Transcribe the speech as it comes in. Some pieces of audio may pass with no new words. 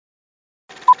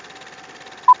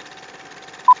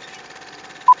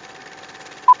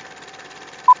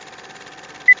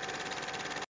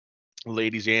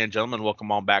Ladies and gentlemen,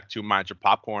 welcome on back to Mind Your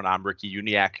Popcorn. I'm Ricky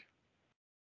Uniac.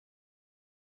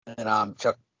 And I'm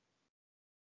Chuck.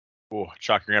 Oh,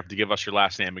 Chuck, you're gonna have to give us your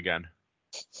last name again.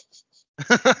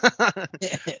 The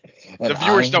And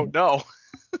viewers I'm don't know.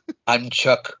 I'm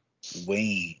Chuck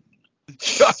Wayne.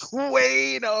 Chuck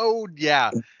Wayne. Oh yeah,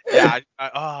 yeah.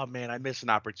 Oh man, I missed an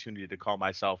opportunity to call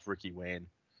myself Ricky Wayne.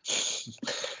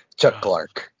 Chuck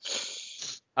Clark.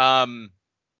 Um,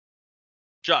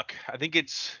 Chuck, I think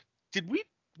it's. Did we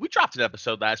dropped an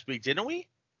episode last week, didn't we?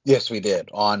 Yes, we did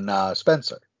on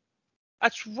Spencer.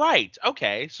 That's right.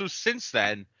 Okay, so since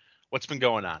then, what's been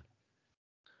going on?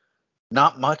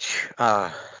 Not much.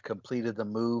 Completed the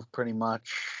move pretty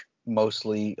much.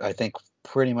 Mostly, I think,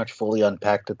 pretty much fully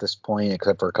unpacked at this point,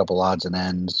 except for a couple odds and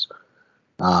ends.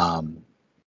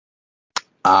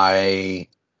 I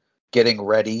getting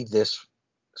ready this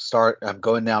start. I'm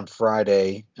going down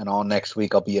Friday, and all next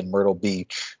week I'll be in Myrtle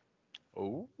Beach.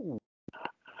 Oh,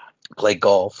 Play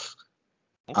golf.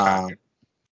 okay.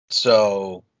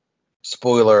 So,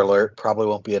 spoiler alert, probably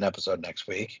won't be an episode next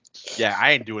week. Yeah,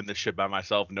 I ain't doing this shit by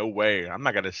myself. No way. I'm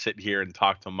not gonna sit here and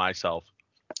talk to myself.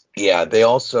 Yeah, they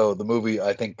also the movie.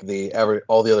 I think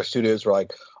all the other studios were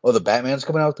like, "Oh, the Batman's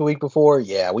coming out the week before.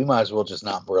 Yeah, we might as well just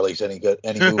not release any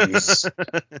movies."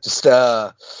 Just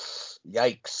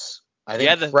yikes! I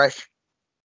Yeah, think Fresh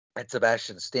and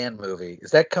Sebastian Stan movie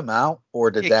is that come out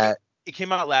or did it ca- that? it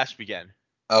came out last weekend.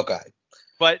 Okay,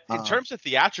 But in um, terms of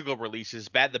theatrical releases,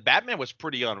 the Batman was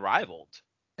pretty unrivaled,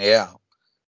 yeah,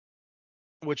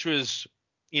 which was,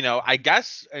 I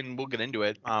guess, and we'll get into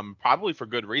it, probably for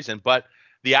good reason. But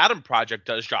the Adam Project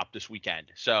does drop this weekend,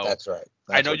 so that's right.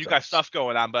 I That's know what you got drops. stuff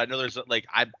going on, but I know there's like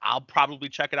I'll probably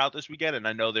check it out this weekend, and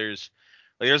I know there's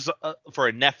for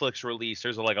a Netflix release,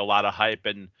 there's like a lot of hype,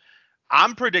 and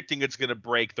I'm predicting it's gonna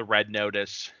break the Red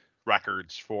Notice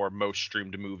records for most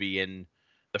streamed movie in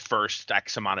the first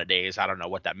X amount of days. I don't know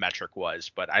what that metric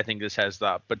was, but I think this has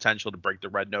the potential to break the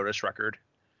Red Notice record.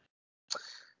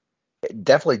 It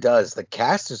definitely does. The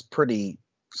cast is pretty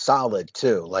solid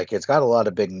too. Like it's got a lot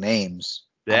of big names.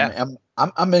 Yeah.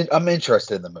 I'm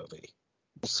interested in the movie.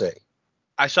 We'll see.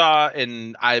 I saw,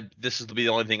 and I this is the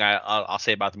only thing I'll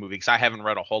say about the movie because I haven't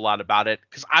read a whole lot about it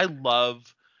because I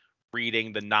love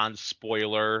reading the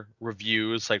non-spoiler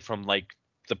reviews like from like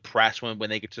the press when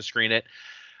they get to screen it.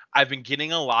 I've been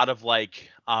getting a lot of like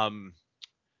oh,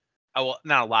 well,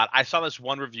 not a lot. I saw this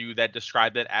one review that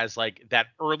described it as like that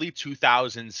early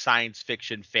 2000s science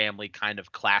fiction family kind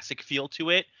of classic feel to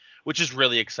it, which is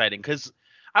really exciting because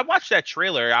I watched that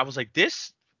trailer. I was like,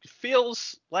 this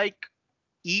feels like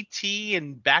E.T.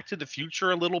 and Back to the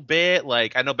Future a little bit.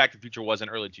 Like, I know Back to the Future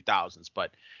wasn't early 2000s,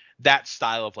 but that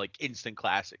style of like instant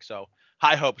classic. So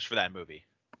high hopes for that movie.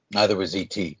 Neither was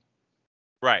ET.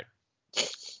 Right.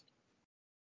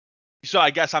 So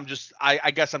I guess I'm just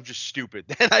stupid.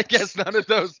 And I guess none of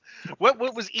those. What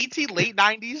was E.T. late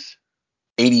 90s?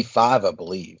 85, I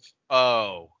believe.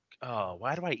 Oh, oh,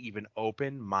 why do I even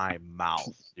open my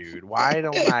mouth, dude? Why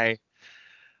don't I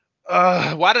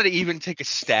why did I even take a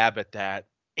stab at that?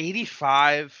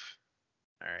 85.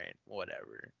 All right,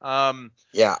 whatever.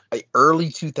 Yeah, early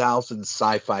 2000s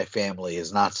sci-fi family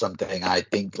is not something I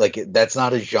think like that's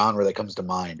not a genre that comes to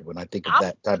mind when I think of I'm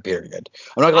that time period.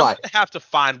 I'm not gonna I'm lie. gonna have to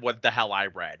find what the hell I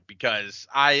read because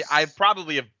I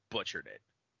probably have butchered it.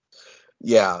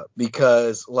 Yeah,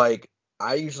 because like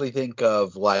I usually think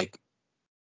of like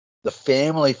the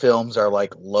family films are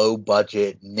like low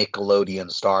budget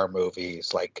Nickelodeon star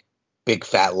movies like Big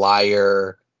Fat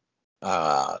Liar,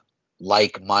 uh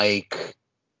Like Mike,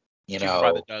 you Cheaper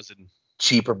by the know, dozen.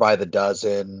 Cheaper by the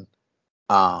Dozen.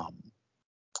 Um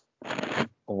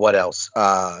what else?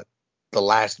 The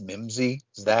Last Mimsy,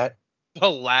 is that? The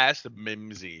Last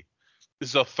Mimsy.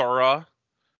 Zathura.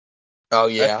 Oh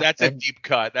That's yeah. that's a And deep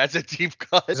cut. That's a deep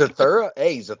cut. Zathura,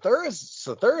 hey,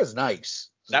 Zathura's nice.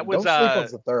 That was Don't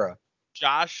sleep on Zathura.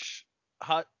 Josh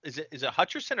is it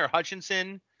Hutcherson or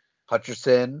Hutchinson?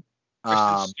 Hutcherson, Kristen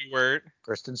um, Stewart,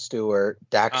 Kristen Stewart,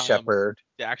 Dax um, Shepard,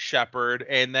 Dax Shepard,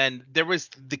 and then there was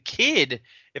the kid,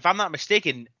 if I'm not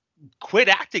mistaken, quit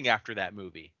acting after that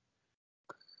movie.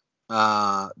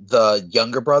 the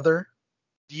younger brother.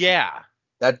 Yeah,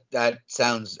 That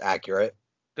sounds accurate.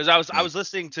 because I Yeah. was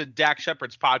listening to Dax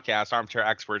Shepard's podcast, Armchair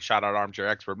Expert. Shout out Armchair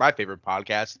Expert, my favorite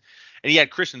podcast, and he had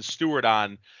Kristen Stewart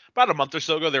on about a month or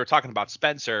so ago. They were talking about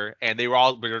Spencer, and we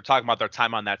were talking about their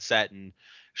time on that set, and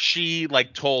she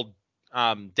like told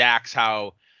Dax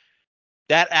how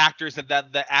that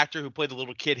the actor who played the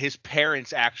little kid, his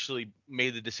parents actually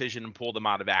made the decision and pulled him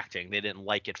out of acting. They didn't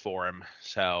like it for him.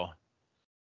 So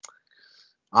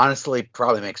Honestly,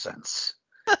 probably makes sense.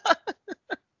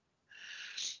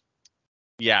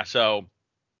 Yeah, so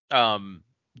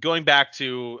going back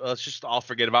to let's just all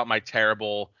forget about my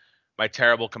terrible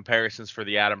comparisons for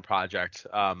the Adam Project.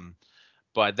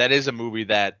 But that is a movie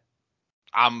that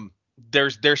I'm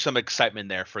there's some excitement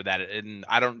there for that, and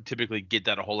I don't typically get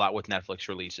that a whole lot with Netflix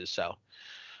releases. So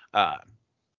uh,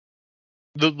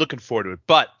 looking forward to it.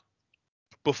 But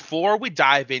before we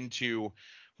dive into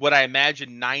what I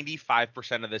imagine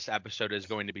 95% of this episode is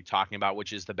going to be talking about,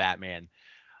 which is the Batman,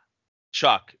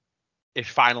 Chuck, it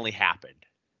finally happened.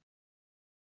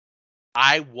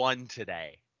 I won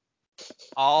today.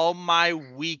 All my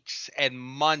weeks and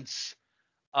months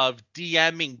of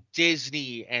DMing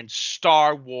Disney and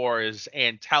Star Wars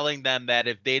and telling them that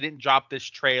if they didn't drop this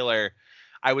trailer,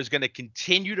 I was going to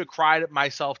continue to cry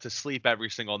myself to sleep every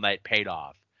single night paid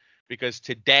off. Because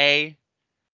today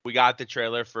we got the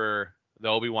trailer for the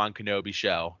Obi-Wan Kenobi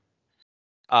show.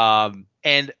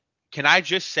 And can I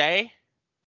just say,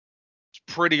 it's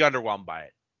pretty underwhelmed by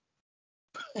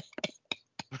it.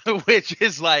 Which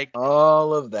is like,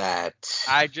 All of that.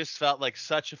 I just felt like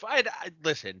such a.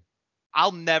 Listen,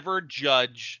 I'll never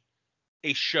judge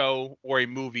a show or a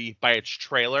movie by its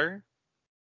trailer.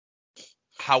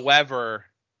 However,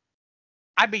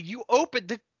 I mean, you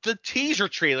opened the teaser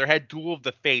trailer had Duel of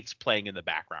the Fates playing in the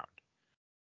background.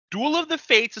 Duel of the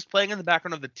Fates is playing in the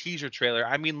background of the teaser trailer.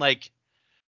 I mean, like,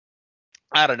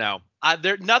 I don't know.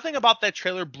 There nothing about that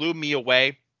trailer blew me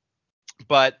away,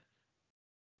 but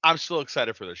I'm still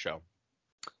excited for the show.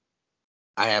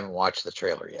 I haven't watched the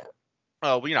trailer yet.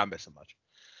 Oh, well, you're not missing much.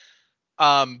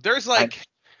 There's like,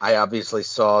 I obviously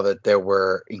saw that there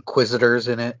were Inquisitors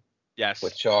in it, yes,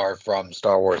 which are from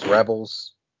Star Wars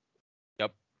Rebels.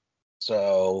 yep.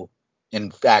 So,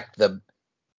 in fact, the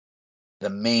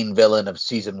main villain of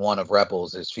season 1 of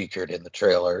Rebels is featured in the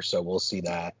trailer, so we'll see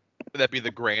that. Would that be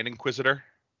the Grand Inquisitor?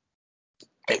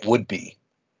 It would be.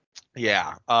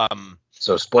 Yeah.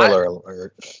 So, spoiler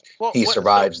alert, Well, he what? So,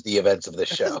 survives the events of this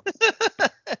show.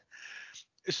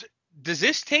 does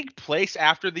this take place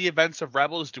after the events of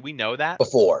Rebels? Do we know that?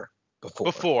 Before.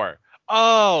 Before.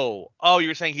 Oh,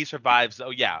 you're saying he survives.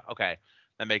 Oh, yeah. Okay,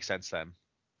 that makes sense then.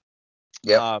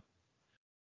 Yep.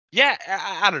 Yeah,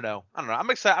 I don't know. I don't know. I'm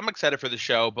excited. I'm excited for the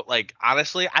show, but like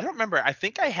honestly, I don't remember. I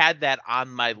think I had that on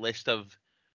my list of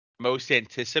most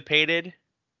anticipated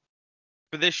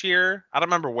for this year. I don't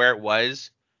remember where it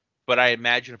was, but I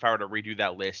imagine if I were to redo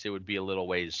that list, it would be a little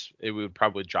ways. It would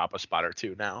probably drop a spot or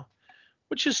two now,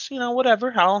 which is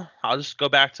whatever. I'll just go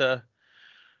back to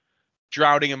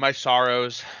drowning in my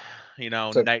sorrows,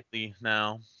 So, nightly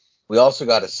now. we also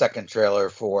got a second trailer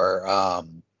for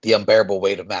The Unbearable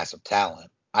Weight of Massive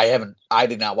Talent. I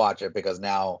did not watch it because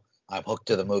now I'm hooked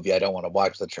to the movie. I don't want to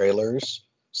watch the trailers.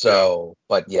 So,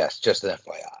 but yes, just an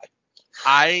FYI.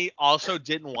 I also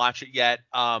didn't watch it yet.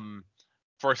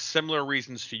 For similar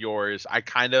reasons to yours, I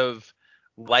kind of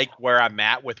like where I'm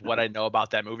at with what I know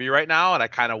about that movie right now, and I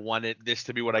kind of wanted this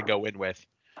to be what I go in with.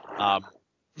 Um,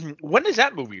 when does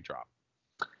that movie drop?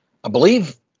 I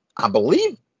believe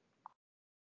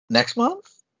next month.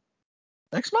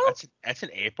 Next month? That's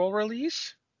an April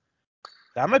release.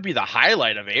 That might be the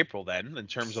highlight of April then, in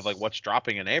terms of like what's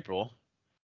dropping in April.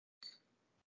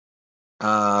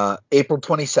 April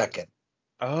 22nd.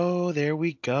 Oh, there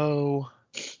we go.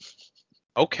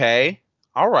 Okay,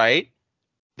 all right.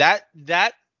 That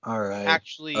All right.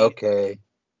 actually, Okay.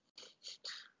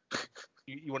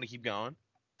 you want to keep going?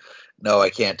 No, I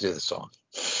can't do the song.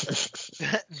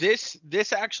 This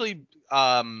actually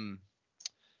kind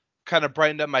of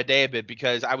brightened up my day a bit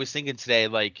because I was thinking today,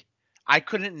 like, I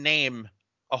couldn't name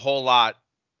a whole lot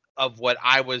of what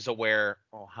I was aware.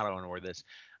 Oh, how do I know this?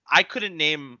 I couldn't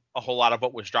name a whole lot of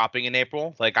what was dropping in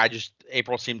April. Like,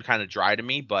 April seemed kind of dry to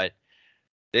me, but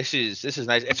this is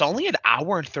nice. It's only an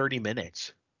hour and 30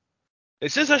 minutes.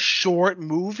 This is a short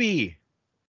movie.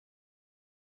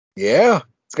 Yeah.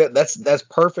 It's good. That's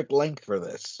perfect length for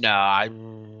this.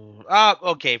 No,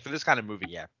 okay, for this kind of movie,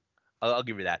 yeah. I'll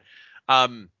give you that.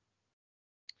 Do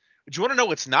you want to know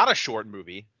what's not a short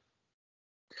movie?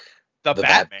 The The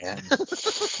Batman. Batman.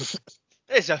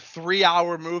 It's a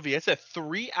 3-hour movie. It's a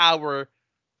 3-hour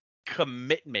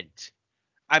commitment.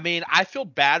 I mean, I feel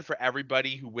bad for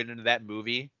everybody who went into that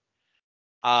movie.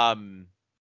 Um,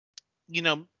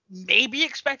 maybe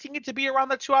expecting it to be around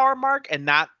the 2-hour mark and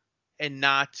not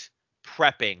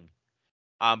prepping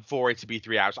for it to be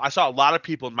 3 hours. I saw a lot of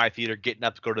people in my theater getting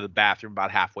up to go to the bathroom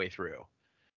about halfway through.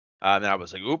 And I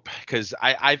was like, oop, because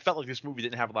I felt like this movie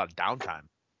didn't have a lot of downtime.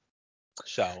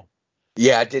 So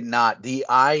Yeah, I did not.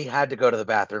 I had to go to the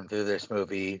bathroom through this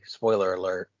movie. Spoiler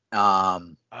alert.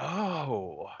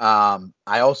 oh.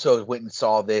 I also went and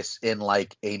saw this in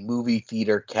like a movie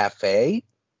theater cafe.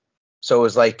 So it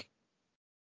was like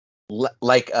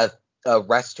like a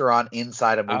restaurant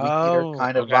inside a movie theater Oh,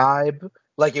 kind of okay. vibe.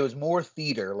 Like it was more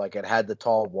theater, like it had the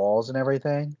tall walls and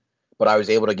everything, but I was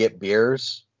able to get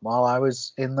beers while I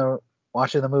was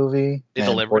watching the movie. They And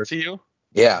of delivered course, to you?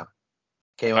 yeah, Oh,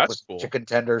 came up that's with cool. chicken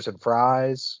tenders and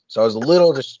fries. So I was a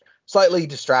little just slightly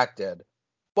distracted,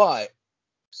 but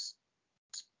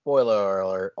spoiler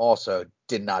alert, also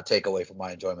did not take away from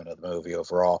my enjoyment of the movie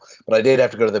overall. But I did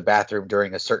have to go to the bathroom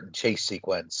during a certain chase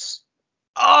sequence.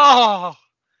 Oh,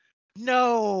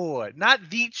 no, not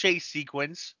the chase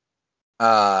sequence.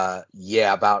 Yeah,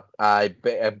 about I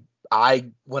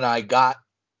when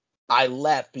I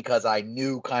left because I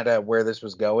knew kind of where this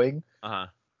was going, Uh-huh.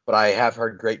 but I have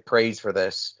heard great praise for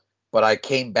this. But I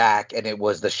came back and it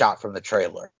was the shot from the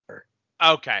trailer.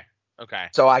 Okay. Okay.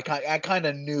 So I kind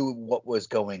of knew what was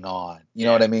going on. You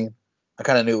know what Yeah. I mean? I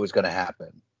kind of knew it was going to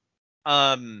happen.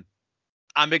 Um,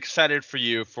 I'm excited for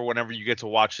you for whenever you get to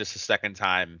watch this a second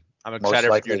time. I'm Most excited for you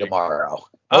likely to. tomorrow. Most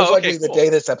Oh, okay, likely the cool. day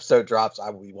this episode drops, I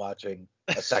will be watching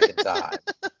a second time.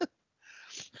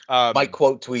 Might Um,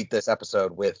 quote tweet this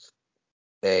episode with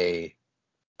a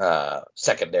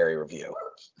secondary review.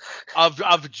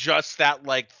 of just that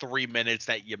like 3 minutes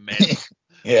that you missed.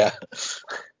 Yeah.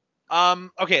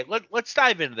 Okay, let's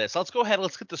dive into this. Let's go ahead.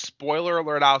 Let's get the spoiler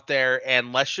alert out there,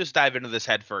 and let's just dive into this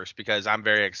head first because I'm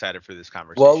very excited for this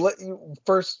Well, conversation.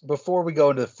 first, before we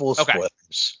go into the full Okay.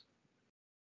 spoilers,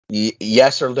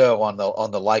 yes or no on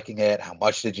the liking it? How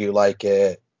much did you like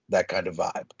it? That kind of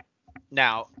vibe.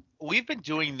 Now, we've been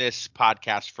doing this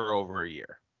podcast for over a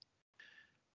year.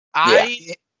 Yeah.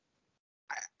 I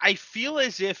I feel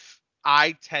as if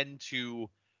I tend to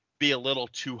be a little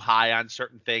too high on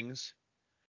certain things.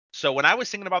 So when I was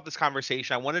thinking about this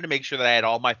conversation, I wanted to make sure that I had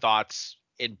all my thoughts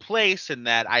in place and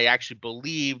that I actually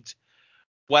believed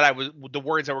what I was the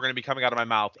words that were going to be coming out of my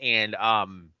mouth. And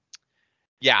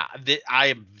yeah, I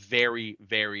am very,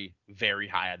 very, very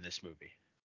high on this movie.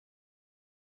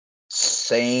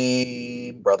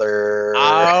 Same, brother.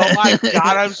 Oh my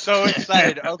god, I'm so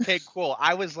excited. Okay, cool.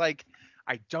 I was like,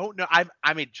 I don't know.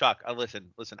 I mean, Chuck,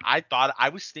 listen. I thought I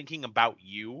was thinking about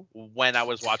you when I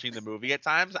was watching the movie at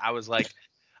times. I was like,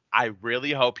 I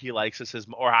really hope he likes this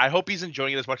or I hope he's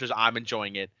enjoying it as much as I'm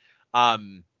enjoying it.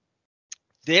 Um,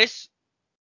 this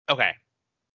okay.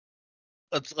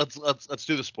 Let's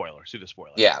do the spoilers. Do the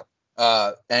spoilers. Yeah.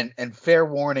 And fair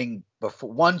warning before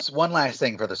one last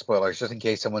thing for the spoilers, just in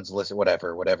case someone's listening,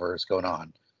 whatever is going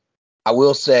on. I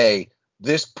will say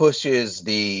this pushes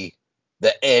the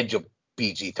edge of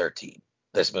PG-13,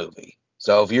 this movie.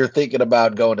 So if you're thinking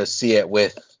about going to see it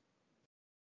with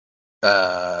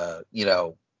you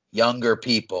know, younger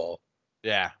people,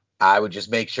 Yeah. I would just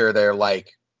make sure they're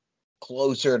like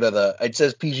closer to it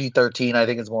says PG-13, I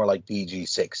think it's more like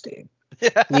PG-16.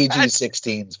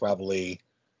 PG-16 is probably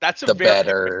That's a the very good way to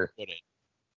better put it.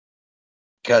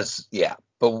 because yeah,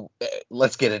 but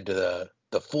let's get into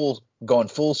the full going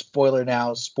full spoiler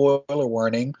now. Spoiler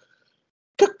warning.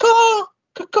 Caw,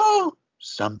 caw,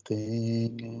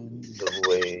 something in the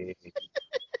way.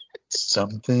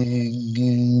 Something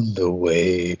in the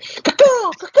way.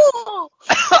 Caw, caw.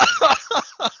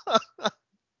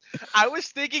 I was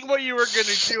thinking what you were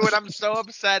gonna do, and I'm so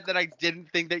upset that I didn't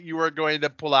think that you were going to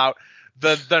pull out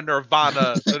the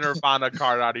Nirvana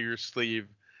card out of your sleeve.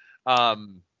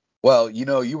 Um, Well,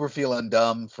 you were feeling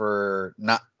dumb for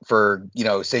not for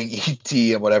saying ET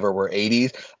and whatever were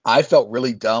 80s. I felt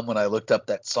really dumb when I looked up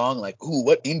that song. Like, ooh,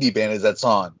 what indie band is that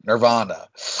song? Nirvana.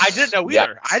 I didn't know Yep.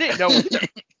 either. I didn't know either.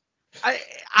 I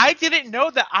I didn't know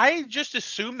that. I just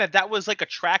assumed that that was like a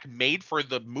track made for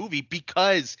the movie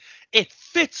because it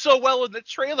fits so well in the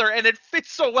trailer and it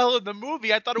fits so well in the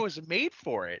movie. I thought it was made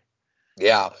for it.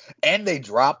 Yeah, and they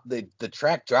dropped the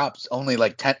track drops only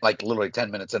like literally 10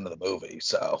 minutes into the movie.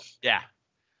 So Yeah.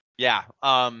 Yeah.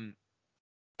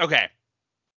 Okay.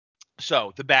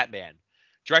 So, The Batman,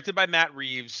 directed by Matt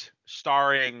Reeves,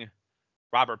 starring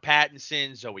Robert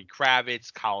Pattinson, Zoe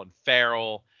Kravitz, Colin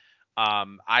Farrell.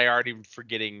 I already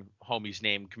forgetting homie's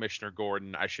name, Commissioner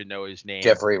Gordon. I should know his name.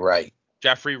 Jeffrey Wright,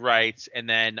 Jeffrey Wright, and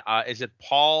then is it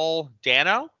Paul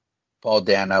Dano Paul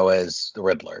Dano as the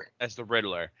Riddler. as the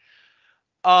Riddler?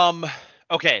 Um,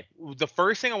 okay. The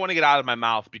first thing I want to get out of my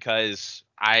mouth because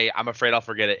I'm afraid I'll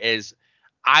forget it is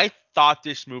I thought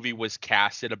this movie was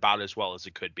casted about as well as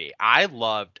it could be. I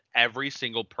loved every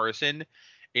single person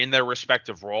in their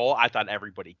respective role. I thought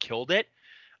everybody killed it.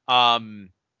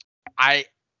 Um, I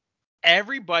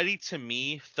everybody to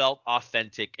me felt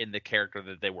authentic in the character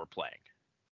that they were playing.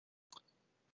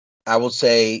 I will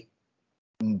say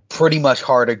pretty much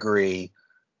hard agree.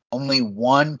 Only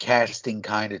one casting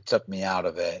kind of took me out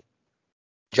of it,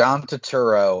 John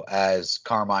Turturro as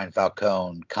Carmine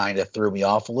Falcone kind of threw me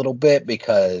off a little bit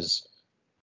because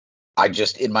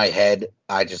in my head,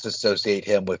 I just associate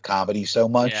him with comedy so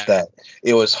much Yeah. that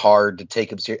it was hard to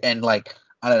take him serious. And like,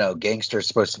 I don't know, Gangster's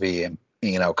supposed to be,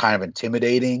 kind of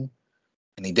intimidating,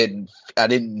 and I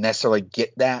didn't necessarily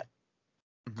get that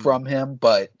Mhm. from him,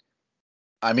 but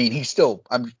I mean,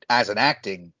 as an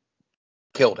acting,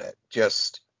 killed it.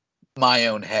 Just my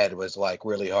own head was like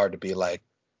really hard to be like,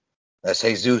 that's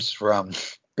Jesus from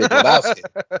Big Lebowski.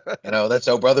 That's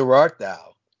Oh Brother Where Art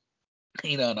Thou.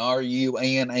 And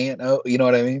RUANANO. You know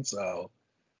what I mean? So,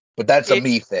 but that's a It,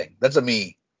 me thing. That's a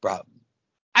me problem.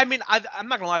 I mean, I'm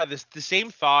not gonna lie. The same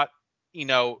thought,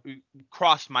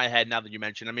 crossed my head now that you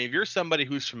mentioned. I mean, if you're somebody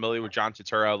who's familiar with John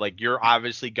Turturro, like you're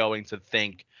obviously going to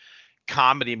think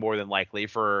comedy more than likely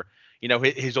for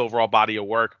his overall body of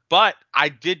work. But I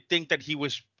did think that he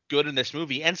was good in this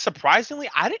movie, and surprisingly,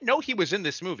 I didn't know he was in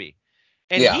this movie.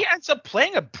 And Yeah. he ends up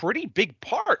playing a pretty big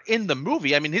part in the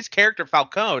movie. I mean, his character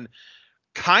Falcone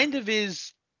kind of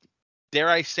is, dare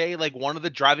I say, like one of the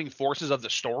driving forces of the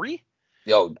story.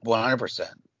 Yo, 100%.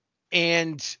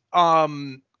 And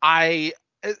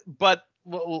but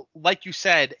like you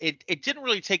said, it didn't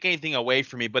really take anything away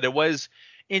from me, but it was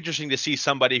interesting to see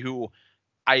somebody who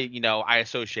I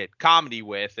associate comedy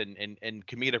with and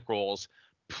comedic roles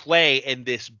play in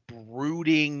this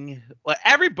brooding, like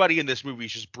everybody in this movie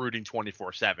is just brooding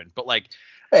 24/7, Hey, but like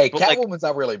Catwoman's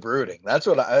not really brooding. That's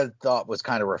what I thought was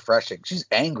kind of refreshing. She's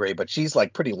angry, but she's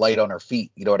like pretty light on her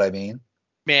feet. You know what I mean?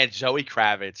 man, Zoe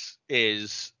Kravitz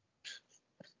is,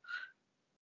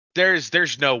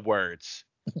 there's no words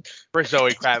for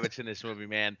Zoe Kravitz in this movie,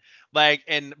 man. Like,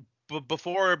 and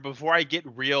before I get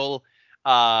real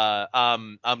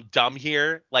dumb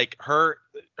here, like her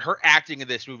acting in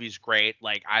this movie is great.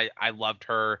 Like I loved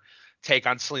her take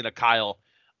on Selena Kyle.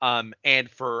 And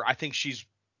for, I think she's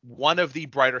one of the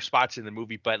brighter spots in the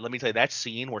movie, but let me tell you, that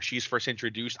scene where she's first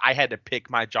introduced, I had to pick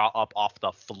my jaw up off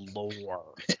the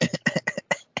floor.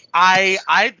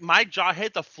 My jaw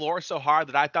hit the floor so hard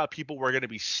that I thought people were gonna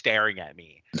be staring at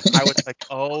me. I was like,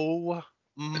 oh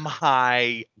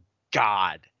my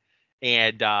god.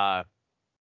 And and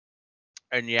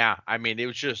yeah, I mean, it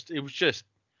was just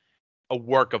a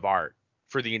work of art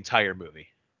for the entire movie.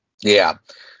 Yeah.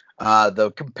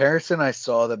 The comparison I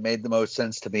saw that made the most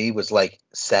sense to me was like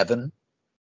Seven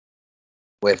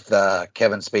with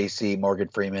Kevin Spacey, Morgan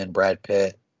Freeman, Brad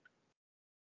Pitt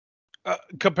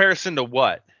Comparison to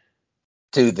what?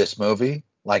 to this movie.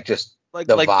 Like just Like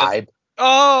the like the vibe,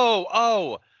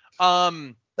 oh,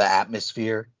 the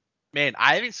atmosphere. man,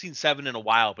 I haven't seen Seven in a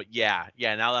while, but yeah,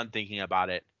 now that I'm thinking about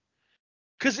it,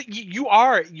 because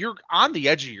you're on the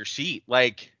edge of your seat.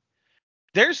 Like,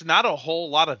 there's not a whole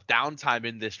lot of downtime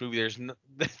in this movie.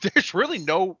 There's really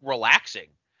no relaxing.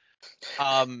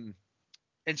 Um,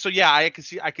 and so yeah, I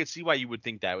could see why you would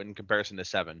think that in comparison to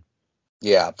Seven.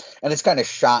 Yeah. And it's kind of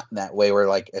shot in that way where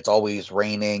like it's always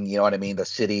raining. You know what I mean? The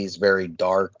city's very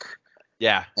dark.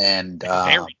 Yeah, And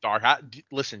very dark.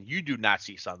 Listen, you do not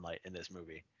see sunlight in this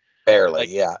movie. barely, Like,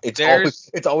 yeah. It's always there's,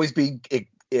 it's always being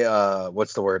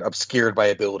what's the word? Obscured by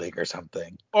a building or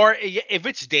something. or if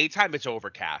it's daytime, it's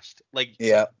overcast. Like,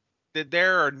 Yeah.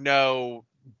 there are no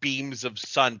beams of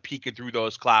sun peeking through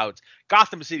those clouds.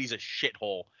 Gotham City's a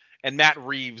shithole, and Matt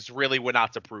Reeves really went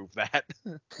out to prove that.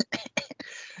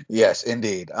 Yes,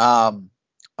 indeed. All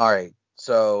right.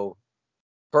 So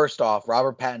first off,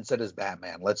 Robert Pattinson is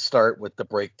Batman. Let's start with the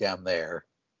breakdown there.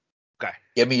 Okay.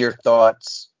 Give me your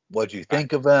thoughts. What'd you Okay.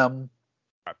 think of him?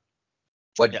 Okay.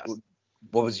 What Yes.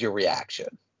 what was your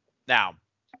reaction? Now,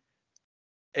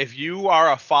 if you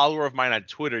are a follower of mine on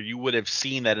Twitter, you would have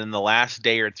seen that in the last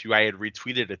day or two, I had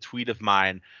retweeted a tweet of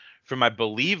mine from, I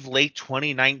believe, late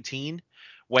 2019,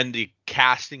 when the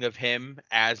casting of him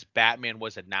as Batman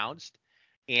was announced.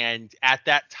 And at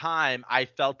that time, I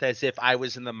felt as if I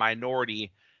was in the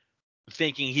minority,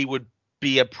 thinking he would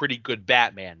be a pretty good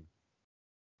Batman.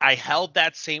 I held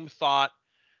that same thought,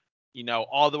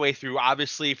 all the way through.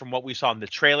 Obviously, from what we saw in the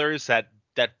trailers, that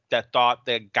thought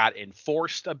that got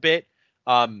enforced a bit.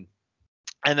 Um,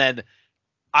 and then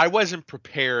I wasn't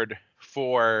prepared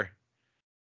for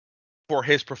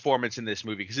his performance in this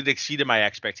movie because it exceeded my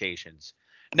expectations.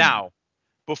 Mm. Now,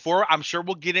 before, I'm sure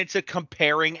we'll get into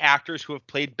comparing actors who have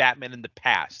played Batman in the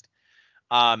past.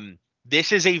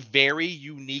 This is a very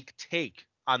unique take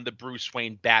on the Bruce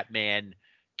Wayne Batman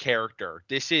character.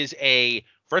 This is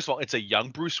first of all, it's a young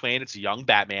Bruce Wayne, it's a young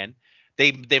Batman.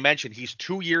 They mentioned he's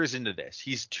 2 years into this.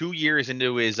 He's 2 years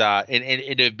into his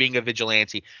into being a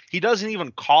vigilante. He doesn't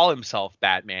even call himself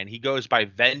Batman. He goes by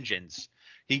Vengeance.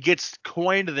 He gets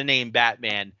coined the name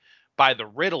Batman by the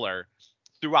Riddler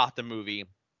throughout the movie.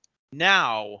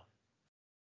 Now,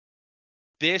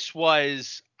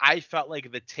 I felt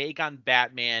like the take on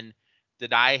Batman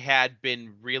that I had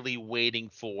been really waiting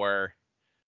for,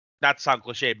 not to sound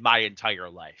cliche, my entire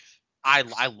life. I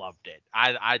loved it.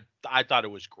 I thought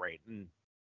it was great. And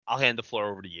I'll hand the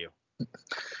floor over to you.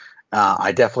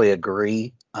 I definitely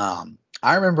agree.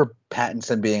 I remember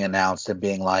Pattinson being announced and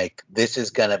being like, this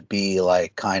is going to be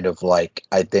like kind of like,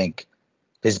 I think,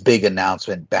 his big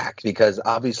announcement back, because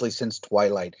obviously since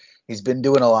Twilight, he's been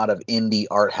doing a lot of indie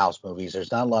art house movies.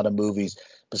 There's not a lot of movies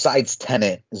besides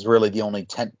Tenet is really the only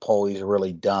tent pole he's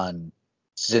really done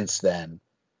since then.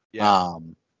 Yeah.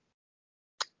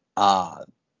 Uh,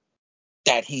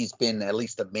 that he's been at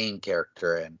least the main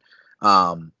character in.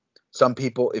 Some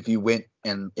people, if you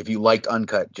liked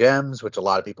Uncut Gems, which a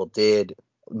lot of people did,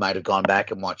 might have gone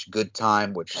back and watched Good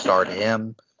Time, which starred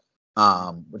him,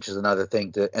 which is another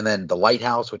thing and then The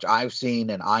Lighthouse, which I've seen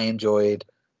and I enjoyed,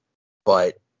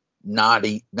 but not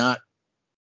a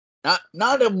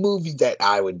movie that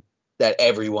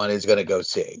everyone is gonna go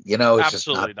see. It's just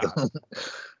not. Absolutely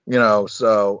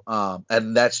not.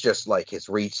 And that's just like his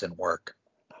recent work.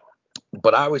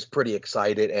 But I was pretty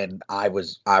excited, and I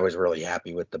was really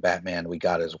happy with the Batman we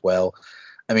got as well.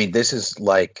 I mean, this is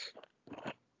like,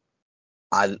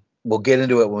 we'll get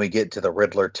into it when we get to the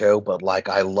Riddler too, but like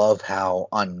I love how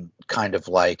kind of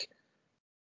like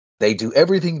they do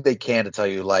everything they can to tell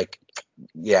you like,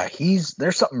 yeah,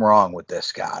 there's something wrong with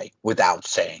this guy without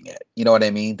saying it. You know what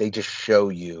I mean? They just show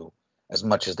you as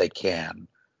much as they can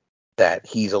that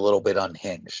he's a little bit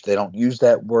unhinged. They don't use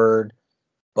that word,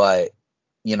 but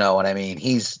you know what I mean?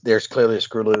 There's clearly a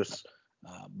screw loose.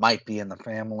 Might be in the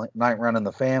family, might run in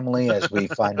the family, as we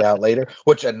find out later.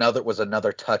 Which was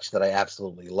another touch that I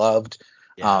absolutely loved.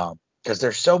 Yeah. Because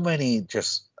there's so much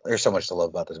to love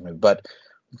about this movie. But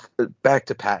back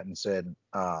to Pattinson,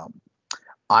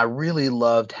 I really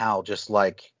loved how just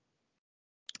like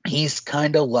he's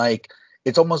kind of like,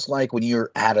 it's almost like when you're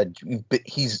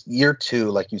he's year 2,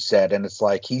 like you said, and it's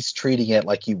like he's treating it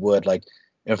like you would like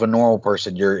if a normal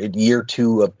person, you're in year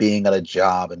 2 of being at a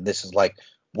job, and this is like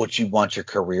what you want your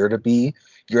career to be.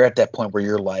 You're at that point where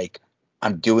you're like,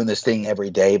 I'm doing this thing every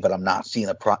day, but I'm not seeing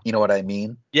you know what I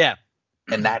mean? Yeah.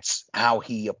 And that's how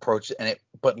he approached it,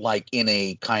 but like in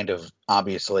a kind of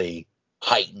obviously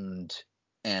heightened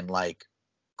and like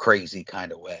crazy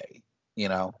kind of way, you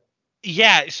know?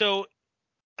 Yeah. So,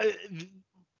 uh,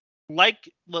 like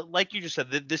you just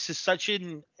said, this is such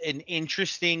an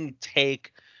interesting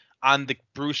take on the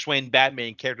Bruce Wayne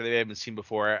Batman character that we haven't seen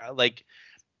before. Like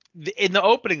in the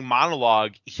opening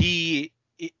monologue,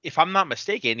 if I'm not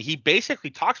mistaken, he basically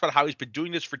talks about how he's been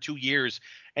doing this for 2 years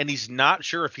and he's not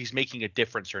sure if he's making a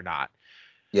difference or not.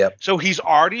 Yep. So he's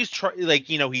already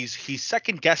he's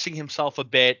second guessing himself a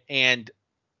bit, and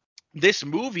this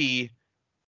movie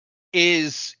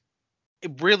is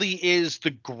it really is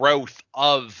the growth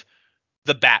of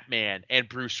the Batman and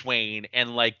Bruce Wayne,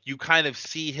 and like you kind of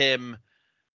see him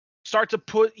start to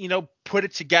put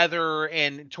it together,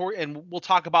 and we'll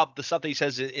talk about the stuff that he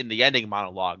says in the ending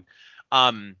monologue.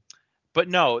 But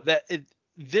no,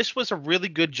 this was a really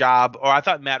good job, or I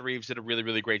thought Matt Reeves did a really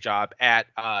really great job at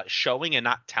showing and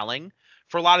not telling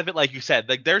for a lot of it. Like you said,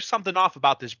 like there's something off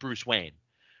about this Bruce Wayne.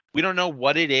 We don't know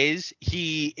what it is.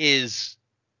 He is,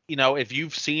 if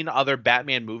you've seen other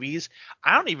Batman movies,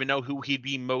 I don't even know who he'd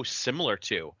be most similar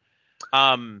to.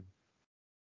 Um,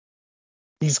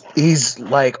 He's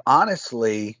like,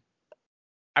 honestly,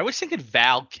 I was thinking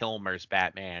Val Kilmer's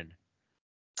Batman.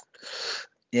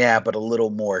 yeah, but a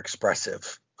little more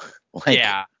expressive. Like,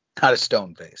 Yeah, not as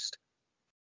stone faced.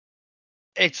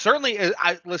 it certainly is.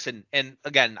 I listen, and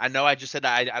again, I know I just said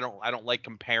I don't like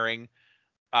comparing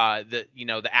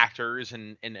the actors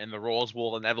and the roles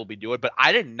will inevitably do it, but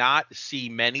I did not see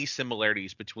many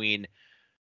similarities between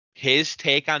his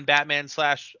take on Batman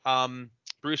slash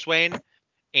Bruce Wayne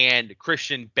and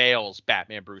Christian Bale's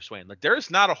Batman Bruce Wayne. Like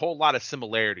there's not a whole lot of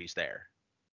similarities there.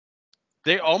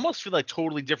 They almost feel like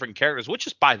totally different characters, which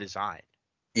is by design,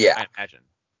 Yeah. I imagine.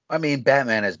 I mean,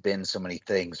 Batman has been so many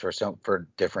things for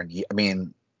different. I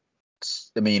mean,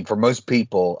 for most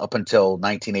people up until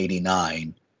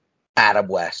 1989, Adam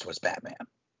West was Batman.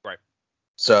 Right.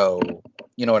 So,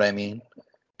 you know what I mean?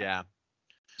 Yeah.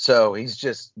 So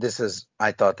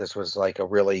I thought this was like a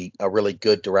really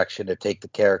good direction to take the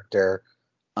character.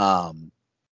 Um,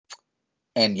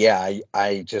 and yeah,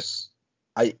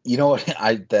 you know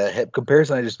what,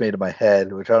 comparison I just made in my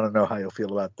head, which I don't know how you'll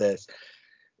feel about this.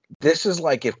 This is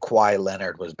like if Kawhi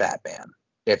Leonard was Batman,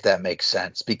 if that makes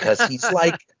sense, because he's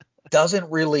like,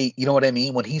 doesn't really, you know what I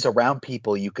mean? When he's around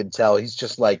people, you can tell he's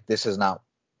just like, this is not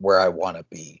where I want to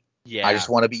be. I Yeah. just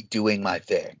want to be doing my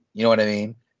thing. You know what I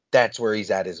mean? that's where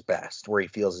he's at his best, where he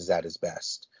feels he's at his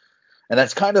best. And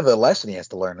that's kind of a lesson he has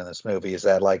to learn in this movie, is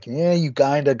that, like, yeah, you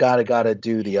kind of gotta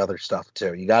do the other stuff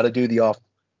too. You gotta do the off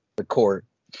the court.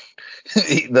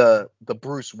 the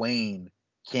Bruce Wayne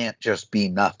can't just be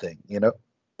nothing, you know?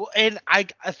 Well, and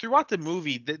throughout the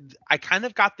movie, I kind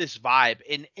of got this vibe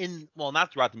in well,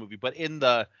 not throughout the movie, but in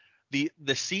the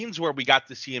scenes where we got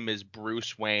to see him as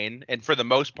Bruce Wayne, and for the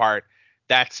most part,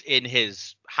 that's in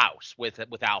his house with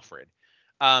Alfred.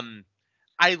 Um,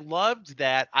 I loved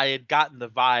that I had gotten the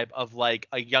vibe of like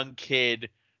a young kid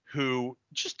who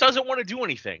just doesn't want to do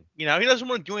anything. You know, he doesn't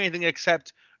want to do anything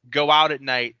except go out at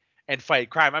night and fight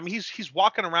crime. I mean, he's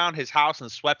walking around his house in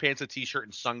sweatpants, a t-shirt,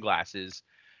 and sunglasses.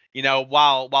 You know,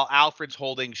 while Alfred's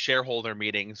holding shareholder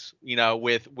meetings, you know,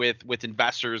 with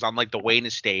investors on like the Wayne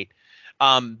estate.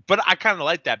 But I kind of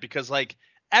like that because like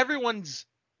everyone's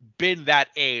been that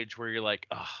age where you're like,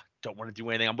 oh, don't want to do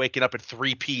anything. I'm waking up at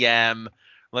 3 p.m.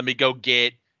 Let me go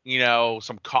get, you know,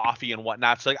 some coffee and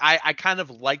whatnot. So like, I kind of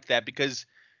like that because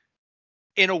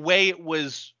in a way it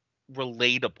was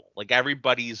relatable. Like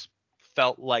everybody's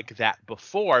felt like that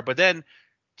before, but then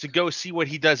to go see what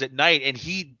he does at night, and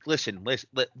he listen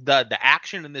the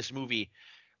action in this movie,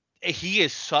 he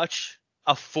is such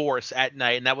a force at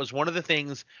night, and that was one of the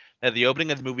things that the opening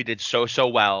of the movie did so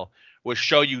well, was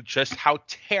show you just how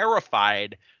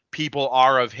terrified people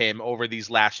are of him over these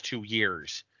last 2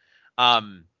 years.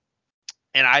 um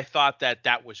and I thought that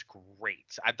that was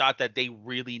great. I thought that they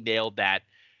really nailed that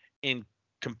in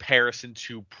comparison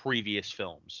to previous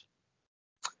films.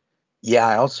 Yeah,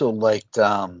 I also liked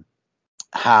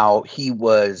how he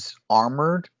was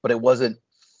armored, but it wasn't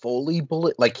fully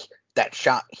bullet. Like that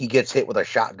shot, he gets hit with a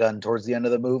shotgun towards the end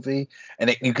of the movie,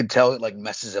 and you could tell it like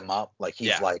messes him up. Like he's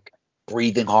Yeah. like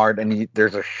breathing hard, and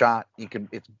there's a shot you can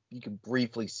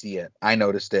briefly see it. I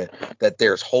noticed it, that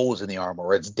there's holes in the armor,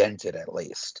 or it's dented at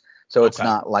least. So it's Okay.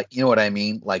 not like, you know what I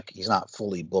mean? Like he's not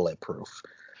fully bulletproof,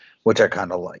 which I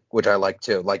kind of like, which I like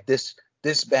too. Like this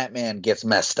Batman gets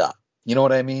messed up. You know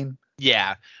what I mean?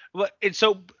 Yeah. Well, and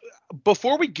so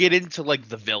before we get into like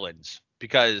the villains,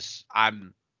 because I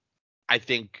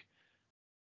think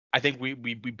we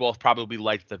both probably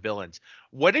liked the villains.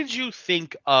 What did you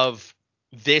think of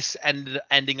this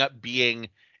ending up being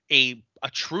a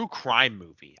true crime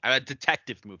movie, a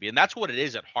detective movie? And that's what it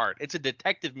is at heart. It's a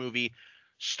detective movie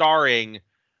starring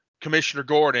Commissioner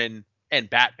Gordon and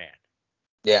Batman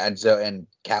Yeah, and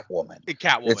Catwoman. and It's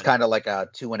Catwoman. kind of like a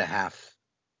two and a half,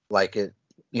 like it.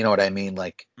 You know what I mean?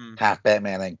 Like Hmm. half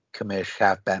Batman and Commish,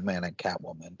 half Batman and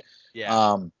Catwoman.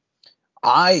 Yeah. Um,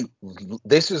 I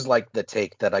this is like the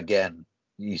take that, again,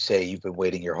 you say you've been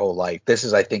waiting your whole life. This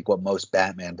is, I think, what most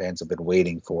Batman fans have been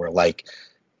waiting for. Like,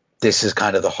 this is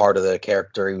kind of the heart of the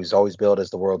character. He was always billed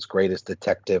as the world's greatest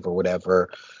detective or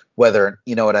whatever. Whether,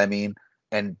 you know what I mean?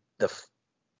 And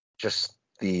just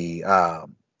the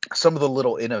some of the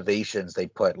little innovations they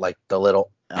put, like the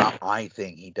little eye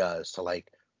thing he does to like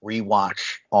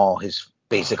rewatch all his Oh,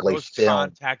 basically those film.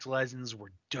 contact lenses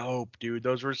were dope, dude.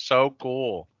 Those were so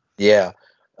cool. Yeah.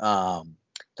 Um,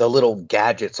 the little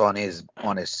gadgets on his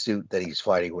suit that he's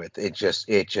fighting with, it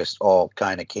just all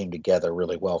kind of came together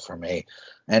really well for me.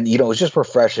 And you know, it was just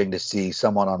refreshing to see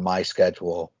someone on my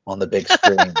schedule on the big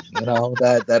screen, you know,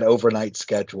 that overnight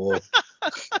schedule,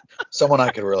 someone I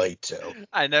could relate to.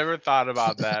 I never thought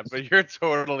about that, but you're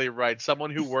totally right.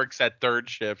 Someone who works at third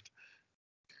shift.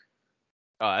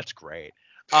 Oh, that's great.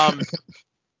 Um,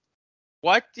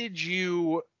 what did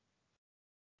you?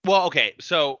 Well, okay.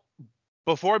 So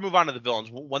before I move on to the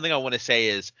villains, one thing I want to say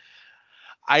is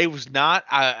I was not.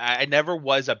 I never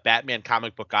was a Batman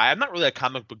comic book guy. I'm not really a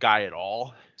comic book guy at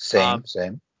all. Um,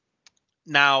 Same.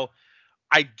 now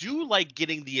I do like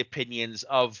getting the opinions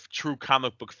of true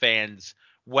comic book fans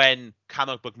when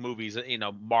comic book movies, you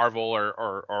know, Marvel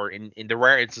or in the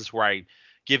rare instance where I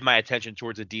give my attention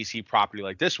towards a DC property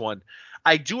like this one,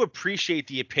 I do appreciate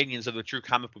the opinions of the true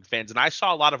comic book fans. And I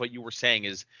saw a lot of what you were saying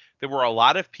is there were a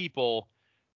lot of people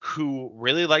who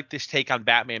really like this take on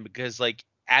Batman because like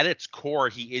at its core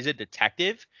he is a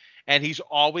detective and he's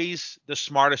always the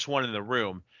smartest one in the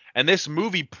room. And this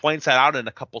movie points that out in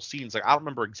a couple scenes. Like I don't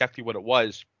remember exactly what it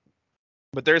was,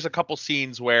 but there's a couple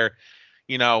scenes where,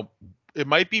 you know, it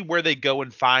might be where they go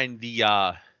and find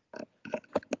the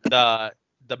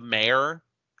the mayor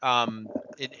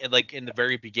like in the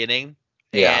very beginning,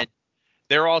 Yeah. and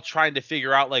they're all trying to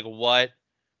figure out like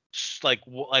like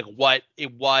what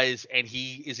it was, and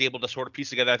he is able to sort of piece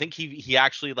together. I think he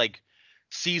actually like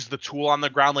sees the tool on the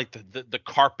ground, like the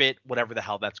carpet, whatever the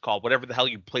hell that's called, whatever the hell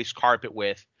you place carpet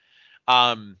with.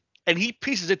 And he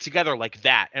pieces it together like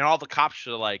that, and all the cops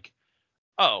are like,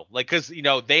 Oh, like, because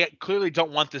they clearly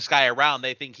don't want this guy around.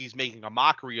 They think he's making a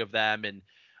mockery of them, and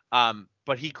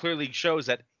but he clearly shows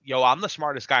that I'm the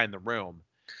smartest guy in the room,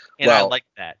 and I Well, like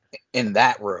that. in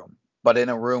that room, but in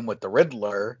a room with the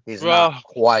Riddler, he's not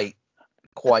Well,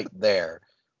 quite there.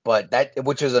 But that,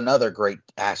 which is another great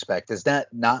aspect, is that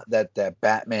not that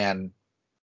Batman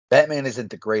isn't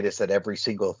the greatest at every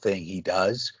single thing he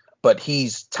does, but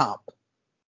he's top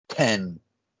 10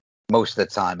 most of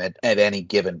the time at any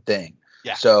given thing.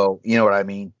 yeah. So, you know what I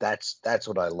mean? That's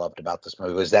what I loved about this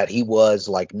movie, is that he was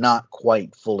like not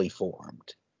quite fully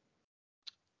formed.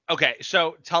 Okay,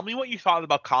 so tell me what you thought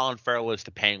about Colin Farrell as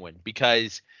the Penguin,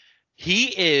 because he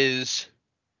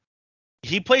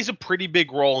plays a pretty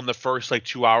big role in the first like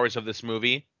 2 hours of this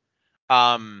movie.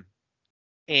 Um,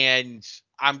 and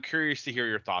I'm curious to hear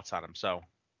your thoughts on him. So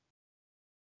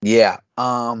Yeah.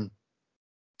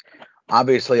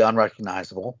 Obviously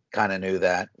unrecognizable. Kind of knew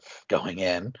that going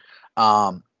in.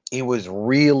 He was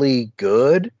really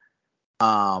good.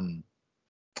 Um,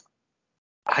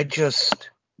 I just,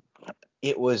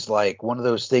 it was like one of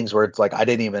those things where it's like it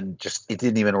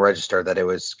didn't even register that it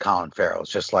was Colin Farrell.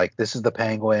 It's just like, this is the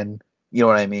Penguin. You know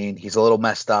what I mean? He's a little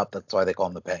messed up. That's why they call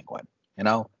him the Penguin. You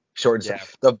know, short and yeah,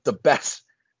 the best,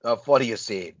 funniest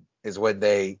scene is when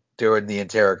during the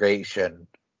interrogation,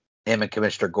 him and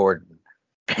Commissioner Gordon,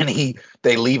 and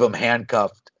they leave him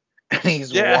handcuffed, and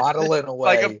he's yeah, waddling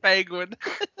like a away. penguin.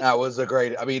 That was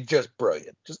I mean, just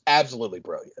brilliant, just absolutely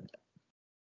brilliant.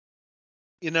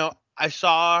 I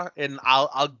saw, and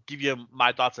I'll give you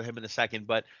my thoughts on him in a second,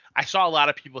 but I saw a lot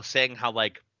of people saying how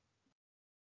like,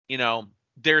 you know,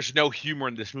 there's no humor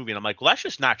in this movie, and I'm like, well, that's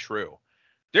just not true.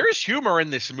 There is humor in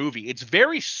this movie. It's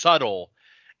very subtle,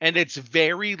 and it's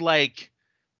very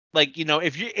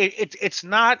if you it's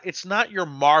not your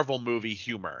Marvel movie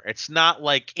humor. It's not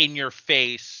like in your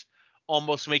face,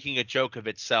 almost making a joke of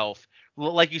itself.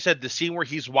 Like you said, the scene where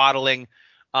he's waddling.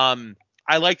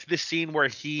 I liked the scene where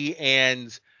he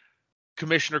and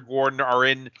Commissioner Gordon are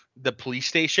in the police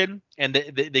station, and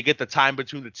they get the time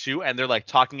between the two, and they're like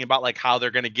talking about like how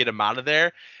they're gonna get him out of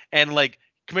there, and like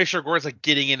Commissioner Gordon's like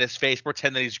getting in his face,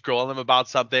 pretend that he's grilling him about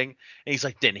something, and he's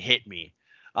like, "Then hit me."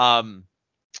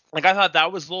 Like I thought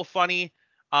that was a little funny.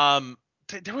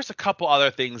 There was a couple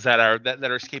other things that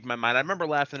are escaping my mind. I remember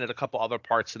laughing at a couple other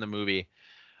parts in the movie.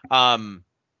 Um,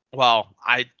 well,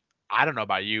 I don't know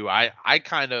about you. I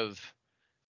kind of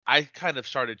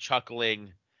started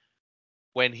chuckling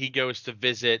when he goes to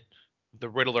visit the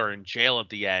Riddler in jail at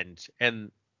the end,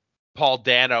 and Paul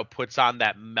Dano puts on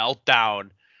that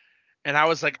meltdown, and I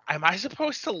was like, "Am I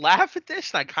supposed to laugh at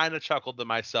this?" And I kind of chuckled to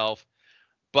myself,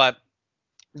 but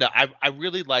no, I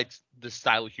really liked the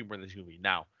style of humor in this movie.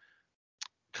 Now,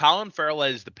 Colin Farrell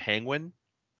as the Penguin,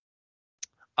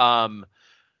 um,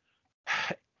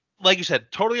 like you said,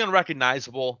 totally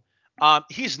unrecognizable.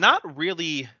 He's not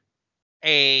really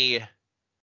a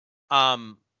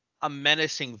um a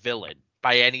menacing villain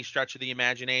by any stretch of the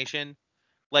imagination.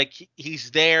 Like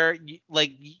he's there,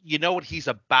 like you know what he's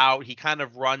about. He kind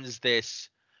of runs this,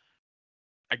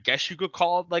 I guess you could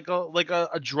call it like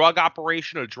a drug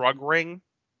operation, a drug ring.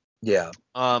 Yeah,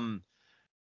 Um,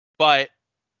 but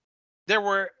there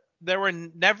were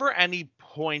never any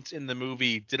points in the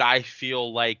movie did I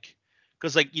feel like,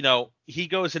 because like he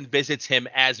goes and visits him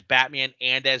as Batman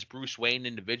and as Bruce Wayne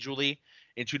individually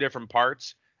in two different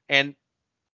parts, and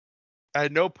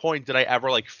at no point did I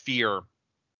ever like fear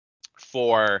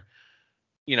for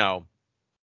you know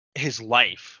his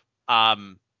life.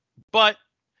 But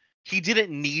he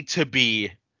didn't need to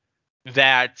be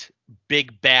that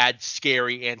big bad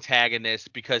scary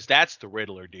antagonist, because that's the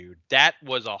Riddler, dude. That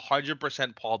was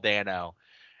 100% Paul Dano,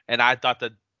 and I thought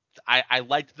that I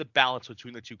liked the balance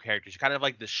between the two characters. Kind of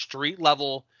like the street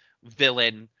level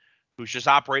villain who's just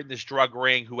operating this drug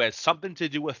ring, who has something to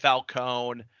do with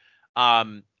Falcone,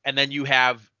 and then you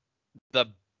have the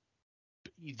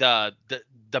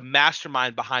the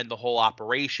mastermind behind the whole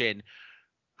operation,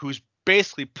 who's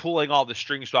basically pulling all the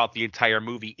strings throughout the entire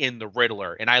movie in the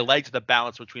Riddler. And I liked the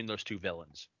balance between those two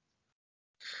villains.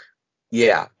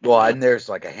 yeah. Well, and there's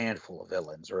like a handful of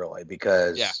villains really, Yeah,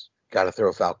 because got to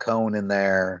throw Falcone in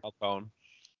there, Falcone.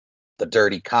 the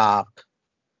dirty cop.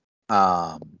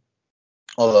 Um,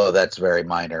 Although that's very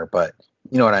minor, but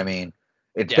you know what I mean.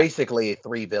 It's Yeah. basically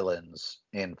three villains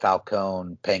in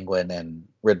Falcone, Penguin, and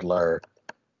Riddler,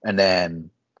 and then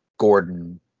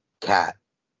Gordon, Cat,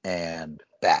 and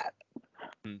Bat.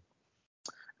 Hmm.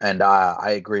 And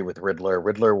I agree with Riddler.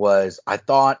 I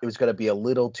thought it was going to be a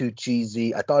little too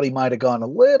cheesy. I thought he might have gone a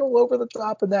little over the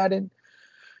top in that in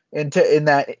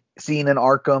that scene in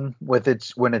Arkham with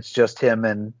when it's just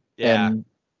him Yeah. and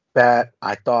that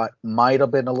I thought might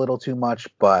have been a little too much,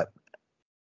 but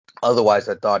otherwise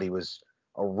I thought he was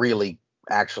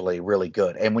actually really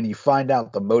good. And when you find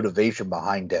out the motivation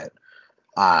behind it,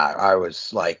 I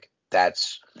was like,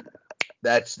 that's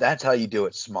how you do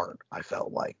it smart. I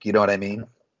felt like, you know what I mean?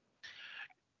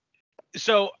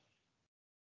 So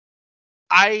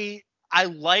I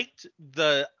liked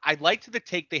the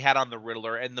take they had on the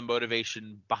Riddler and the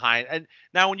motivation behind. And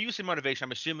now when you say motivation,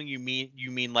 I'm assuming you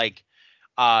mean like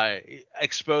uh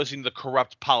exposing the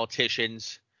corrupt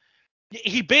politicians.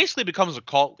 He basically becomes a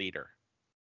cult leader.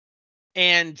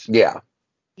 And Yeah.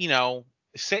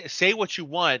 say what you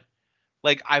want,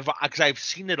 like because I've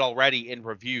seen it already in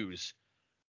reviews.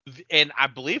 And I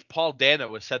believe Paul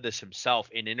Dano has said this himself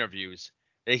in interviews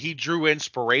that he drew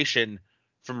inspiration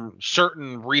from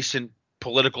certain recent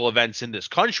political events in this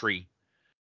country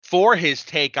for his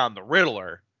take on the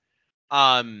Riddler.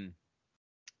 Um,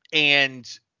 and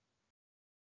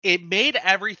it made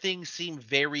everything seem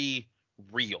very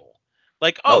real.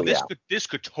 Like, oh, Oh this yeah.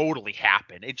 could totally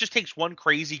happen. It just takes one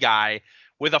crazy guy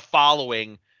with a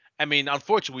following. I mean,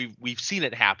 unfortunately, we've seen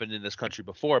it happen in this country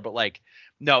before, but like,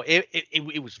 no,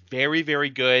 it was very very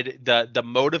good. The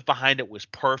motive behind it was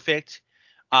perfect.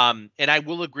 And I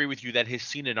will agree with you that his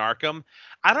scene in Arkham,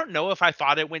 I don't know if I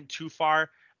thought it went too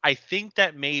far. I think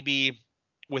that maybe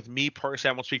with me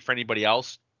personally, I won't speak for anybody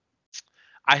else.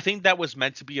 I think that was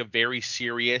meant to be a very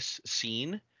serious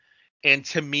scene, and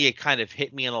to me, it kind of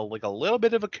hit me in a little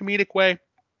bit of a comedic way.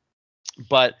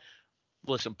 But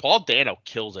listen, Paul Dano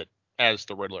kills it as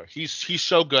the Riddler. He's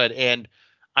so good, and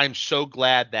I'm so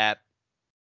glad that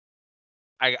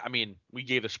I mean we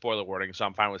gave a spoiler warning, so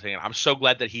I'm fine with saying it. I'm so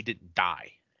glad that he didn't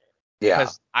die Yeah.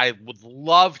 because I would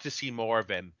love to see more of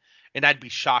him, and I'd be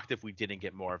shocked if we didn't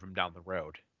get more of him down the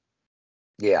road.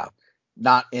 Yeah.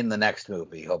 Not in the next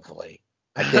movie, hopefully.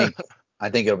 I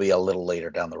think it'll be a little later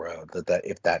down the road that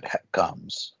if that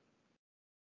comes.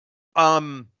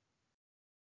 um,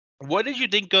 what did you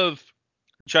think of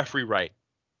Jeffrey Wright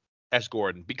as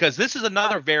Gordon? Because this is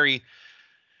another very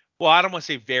well, I don't want to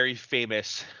say very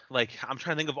famous. Like, I'm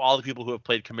trying to think of all the people who have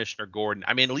played Commissioner Gordon.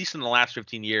 I mean, at least in the last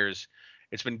 15 years,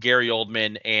 it's been Gary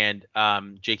Oldman and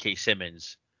J.K.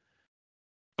 Simmons.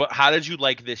 But how did you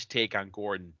like this take on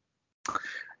Gordon?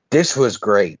 This was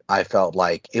great. I felt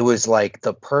like it was like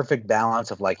the perfect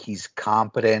balance of like he's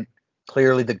competent,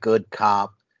 clearly the good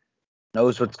cop,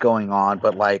 knows what's going on,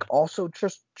 but like also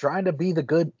just trying to be the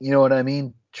good, you know what I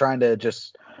mean? Trying to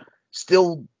just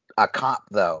still a cop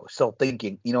though, still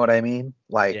thinking, you know what I mean?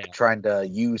 Like Yeah. trying to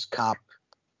use cop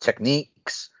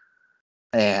techniques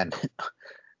and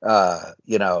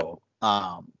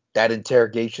that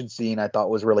interrogation scene I thought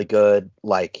was really good.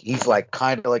 Like he's like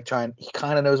kind of like he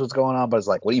kind of knows what's going on, but it's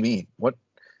like, what do you mean? What?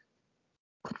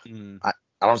 Mm.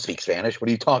 I don't speak Spanish. What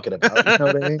are you talking about? You know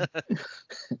what I mean?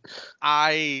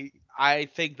 I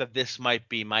think that this might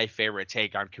be my favorite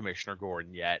take on Commissioner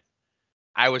Gordon yet.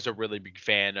 I was a really big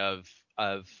fan of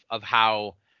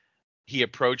how he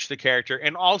approached the character,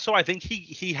 and also I think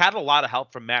he had a lot of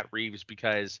help from Matt Reeves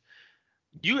because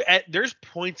there's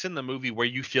points in the movie where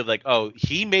you feel like, oh,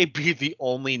 he may be the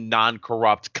only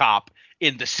non-corrupt cop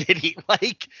in the city.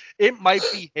 Like it might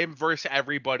be him versus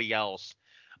everybody else.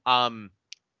 Um,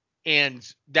 and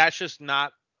that's just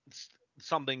not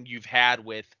something you've had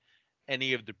with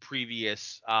any of the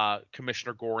previous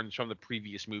Commissioner Gordons from the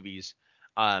previous movies.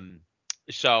 Um,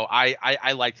 so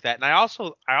I liked that, and I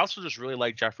also just really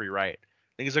like Jeffrey Wright. I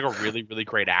think he's like a really really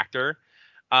great actor.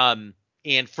 Um,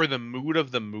 and for the mood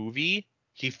of the movie,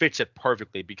 he fits it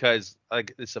perfectly because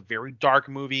like it's a very dark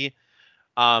movie.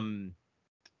 Um,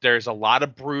 there's a lot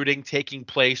of brooding taking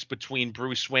place between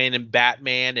Bruce Wayne and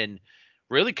Batman, and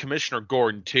really Commissioner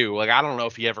Gordon too. Like I don't know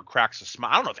if he ever cracks a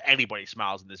smile. I don't know if anybody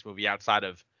smiles in this movie outside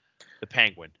of the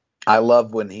Penguin. I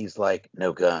love when he's like,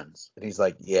 no guns. And he's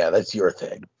like, yeah, that's your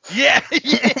thing. Yeah,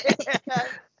 yeah.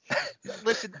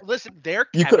 Listen. Their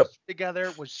You could have. chemistry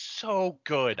together was so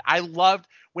good. I loved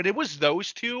when it was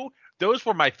those two. Those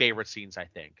were my favorite scenes, I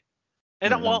think.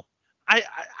 And Mm-hmm. well,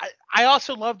 I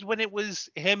also loved when it was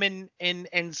him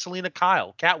and Selena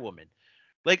Kyle, Catwoman.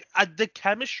 Like the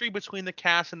chemistry between the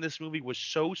cast in this movie was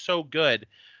so good.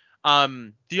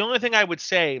 The only thing I would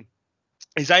say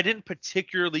is I didn't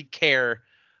particularly care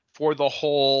for the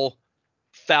whole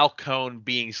Falcone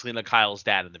being Selena Kyle's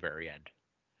dad in the very end.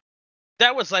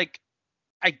 That was like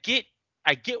I get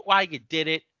I get why you did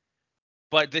it,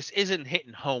 but this isn't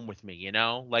hitting home with me, you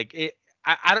know? Like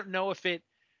I don't know if it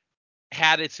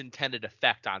had its intended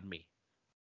effect on me.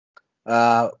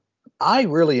 Uh, I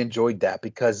really enjoyed that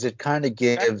because it kind of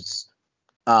Okay. gives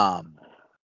um,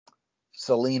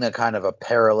 Selena kind of a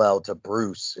parallel to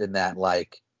Bruce in that,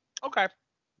 like, Okay.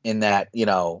 in that,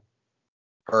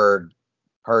 her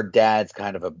her dad's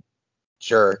kind of a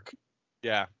jerk,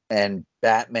 Yeah. and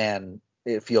Batman,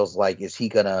 it feels like, is he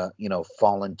gonna,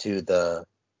 fall into the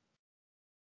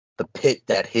pit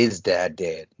that his dad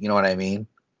did? You know what I mean?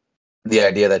 The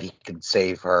idea that he can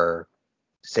save her,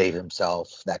 save himself,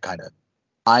 that kind of.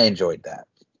 I enjoyed that.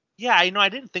 Yeah, I know. I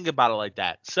didn't think about it like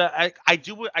that. So I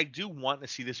do want to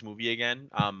see this movie again.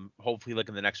 Hopefully like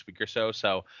in the next week or so.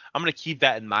 So I'm gonna keep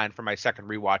that in mind for my second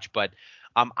rewatch. But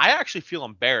I actually feel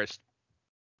embarrassed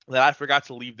that I forgot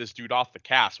to leave this dude off the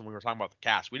cast when we were talking about the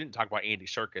cast. We didn't talk about Andy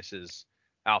Serkis as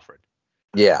Alfred.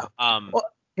 Yeah. Um, Well,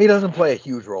 he doesn't play a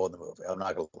huge role in the movie. I'm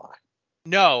not gonna lie.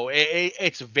 no,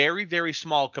 it's very very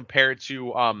small compared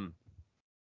to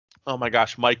oh my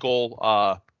gosh, Michael.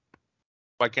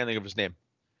 I can't think of his name.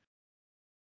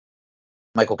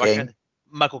 Michael Why can't Caine.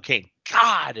 Michael Caine?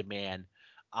 God, man,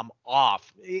 I'm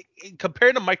off.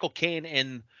 Compared to Michael Caine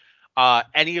in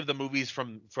any of the movies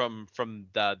from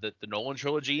the Nolan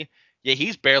trilogy, yeah,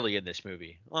 he's barely in this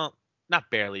movie. Well, not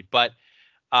barely, but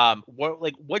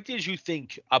what did you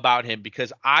think about him?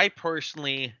 Because I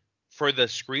personally, for the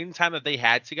screen time that they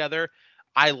had together,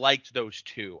 I liked those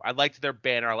two. I liked their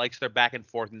banner. I liked their back and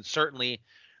forth, and certainly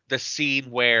the scene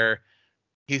where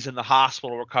he's in the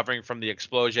hospital recovering from the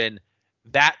explosion.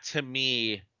 That to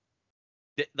me,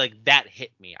 like that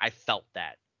hit me. I felt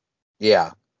that.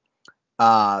 Yeah.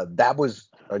 That was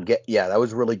yeah, that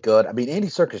was really good. I mean, Andy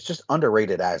Serkis just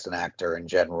underrated as an actor in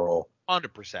general.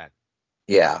 100%.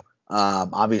 Yeah.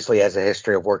 Obviously has a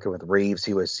history of working with Reeves.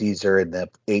 He was Caesar in the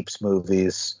Apes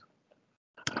movies.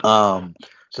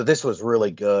 So this was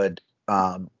really good.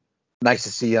 Nice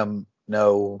to see him.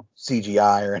 No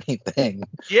CGI or anything.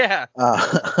 Yeah,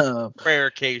 Uh, rare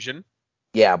occasion.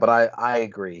 yeah, but I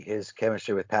agree. His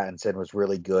chemistry with Pattinson was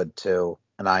really good too,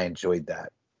 and I enjoyed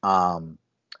that.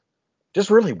 Just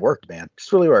really worked, man.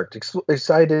 Just really worked.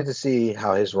 Excited to see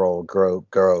how his role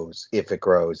grows, if it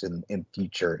grows in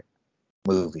future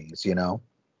movies.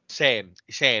 Same,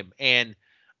 same. And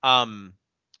um,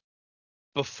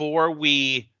 before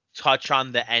we touch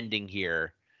on the ending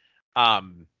here,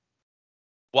 um,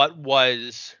 what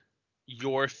was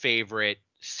your favorite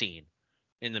scene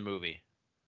in the movie?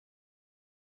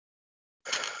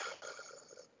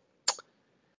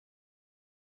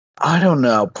 I don't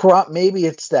know. Maybe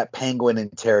it's that penguin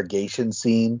interrogation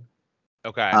scene.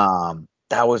 Okay.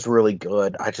 That was really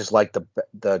good. I just like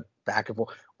the back and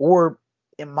forth. Or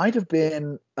it might have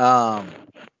been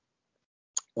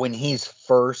when he's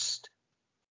first,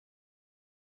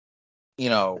 you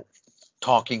know,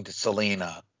 talking to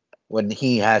Selena, when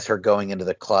he has her going into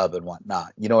the club and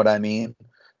whatnot. You know what I mean?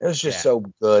 It was just Yeah. so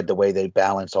good the way they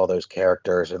balance all those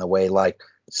characters, and the way, like,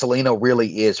 Selena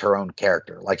really is her own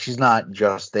character. Like, she's not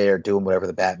just there doing whatever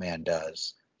the Batman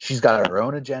does. She's got her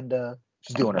own agenda.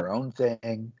 She's doing her own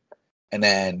thing,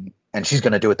 and she's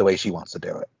gonna do it the way she wants to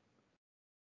do it.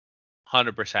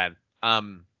 100%.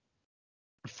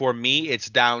 For me, it's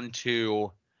down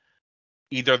to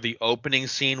either the opening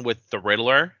scene with the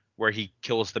Riddler where he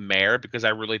kills the mayor because I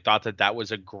really thought that that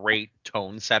was a great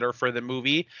tone setter for the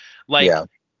movie. Like Yeah.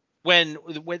 when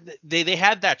they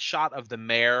had that shot of the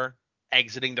mayor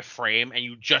exiting the frame and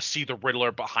you just see the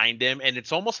Riddler behind him and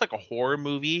it's almost like a horror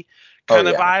movie Oh kind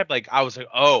of yeah. vibe. Like I was like,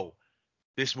 "Oh,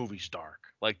 this movie's dark."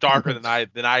 Like darker than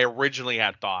I originally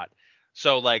had thought.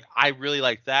 So like I really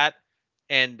like that.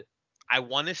 And I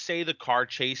want to say the car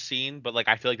chase scene, but like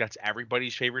I feel like that's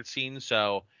everybody's favorite scene.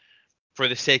 So for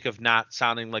the sake of not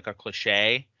sounding like a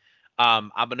cliche,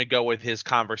 I'm gonna go with his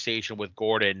conversation with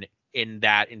Gordon in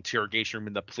that interrogation room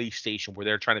in the police station where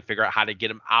they're trying to figure out how to get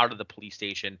him out of the police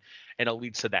station, and it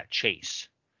leads to that chase.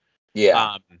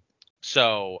 Yeah. Um,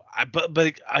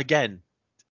 but again,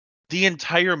 the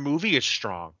entire movie is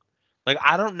strong. Like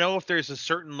I don't know if there's a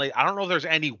certain like I don't know if there's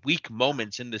any weak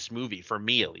moments in this movie for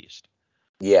me at least.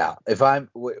 Yeah. If I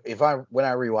when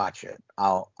I rewatch it,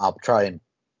 I'll try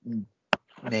and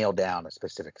nail down a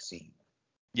specific scene.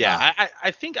 Yeah, Uh,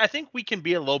 I think we can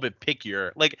be a little bit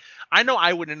pickier. Like I know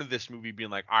I went into this movie being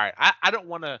like, all right, I don't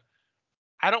want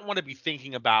to be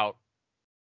thinking about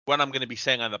what I'm going to be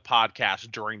saying on the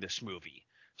podcast during this movie.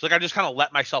 So like I just kind of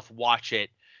let myself watch it.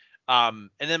 And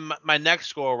then my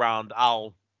next go around,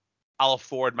 I'll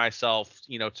afford myself,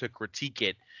 to critique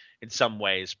it in some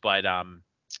ways. But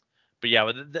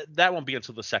yeah, that won't be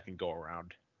until the second go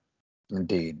around.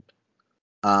 Indeed.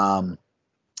 All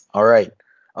right.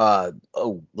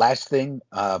 Last thing,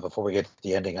 before we get to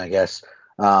the ending, I guess.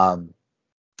 Um,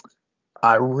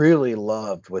 I really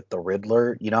loved with the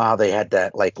Riddler. You know how they had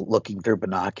that, like, looking through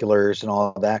binoculars and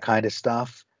all that kind of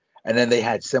stuff, and then they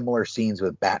had similar scenes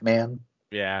with Batman.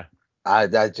 Yeah. I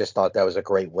just thought that was a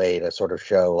great way to sort of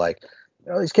show like,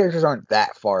 these characters aren't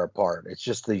that far apart. It's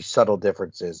just these subtle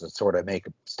differences that sort of make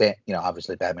stand.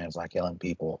 Obviously Batman's not killing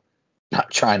people,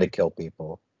 not trying to kill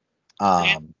people.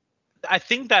 Um, I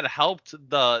think that helped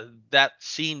that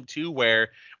scene too, where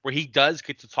he does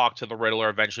get to talk to the Riddler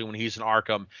eventually when he's in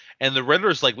Arkham, and the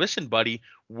Riddler's like, "Listen, buddy,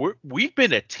 we've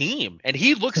been a team," and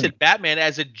he looks at Batman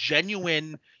as a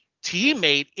genuine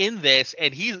teammate in this,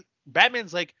 and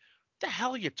Batman's like, "The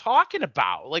hell are you talking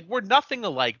about? Like, we're nothing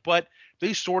alike, but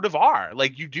they sort of are."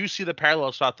 Like, you do see the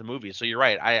parallels throughout the movie, so you're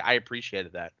right. I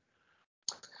appreciated that.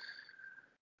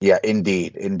 yeah,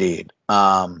 indeed, indeed.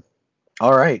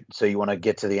 All right, so you want to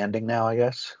get to the ending now, I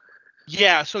guess.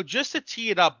 Yeah, so just to tee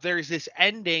it up, there's this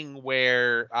ending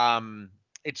where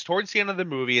it's towards the end of the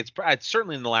movie. It's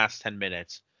certainly in the last 10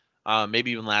 minutes,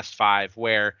 maybe even last 5,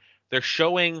 where they're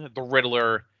showing the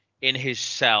Riddler in his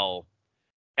cell,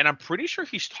 and I'm pretty sure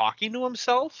he's talking to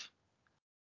himself.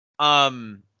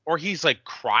 Or he's like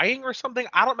crying or something.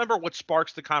 I don't remember what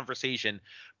sparks the conversation,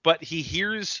 but he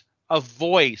hears a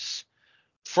voice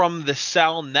from the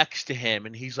cell next to him,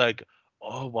 and he's like,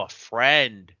 "Oh, a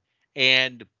friend."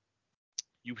 And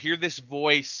you hear this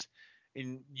voice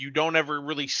and you don't ever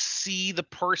really see the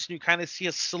person. You kind of see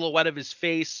a silhouette of his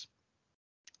face,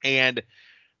 and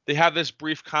they have this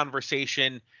brief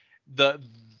conversation. The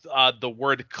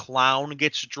word clown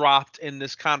gets dropped in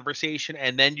this conversation,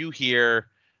 and then you hear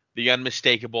the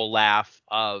unmistakable laugh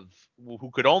of who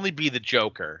could only be the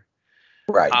Joker.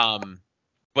 Right.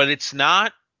 But it's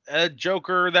not a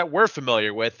Joker that we're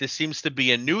familiar with. This seems to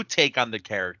be a new take on the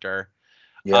character.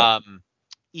 Yep. um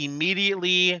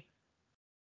Immediately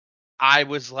I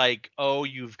was like, "Oh,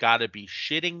 you've got to be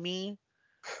shitting me."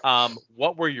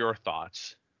 What were your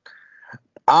thoughts?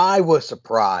 I was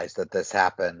surprised that this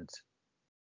happened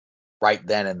right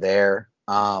then and there.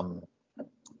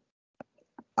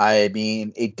 I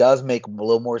mean, it does make a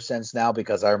little more sense now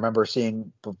because I remember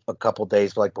seeing a couple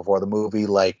days like before the movie,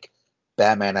 like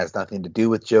Batman has nothing to do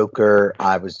with Joker.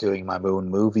 I was doing my Moon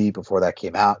movie before that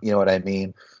came out. You know what I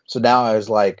mean? So now I was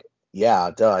like, yeah,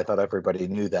 duh. I thought everybody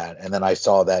knew that, and then I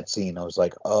saw that scene. I was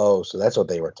like, oh, so that's what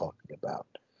they were talking about.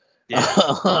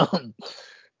 Yeah.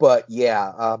 But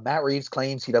yeah, Matt Reeves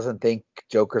claims he doesn't think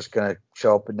Joker's going to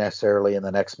show up necessarily in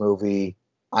the next movie.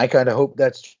 I kind of hope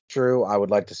that's true. I would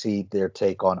like to see their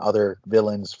take on other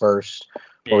villains first,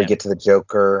 before we Yeah. get to the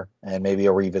Joker and maybe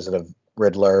a revisit of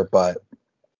Riddler. But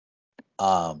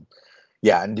um,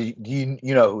 yeah, and do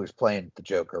you know who's playing the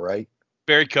Joker, right?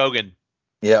 Barry Kogan.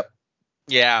 Yep.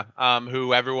 Yeah.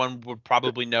 Who everyone would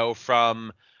probably know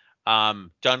from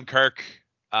Dunkirk.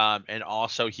 And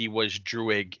also he was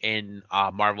Druig in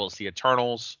Marvel's The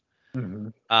Eternals. Hmm.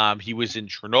 He was in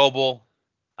Chernobyl.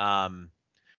 Um,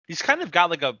 he's kind of got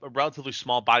like a relatively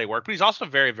small body work, but he's also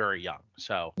very, very young.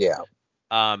 So, Yeah.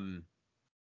 um,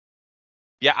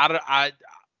 yeah,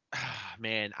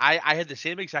 man, I had the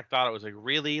same exact thought. It was like,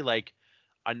 really, like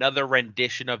another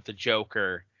rendition of the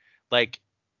Joker. Like,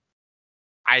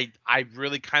 I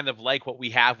really kind of like what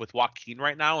we have with Joaquin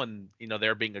right now, and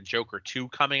there being a Joker 2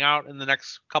 coming out in the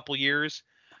next couple years.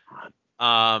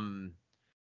 Um,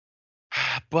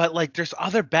 but like, there's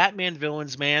other Batman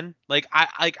villains, man. Like,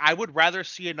 I would rather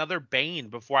see another Bane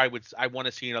before I want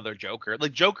to see another Joker.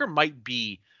 Like, Joker might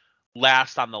be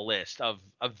last on the list of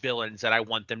villains that I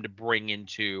want them to bring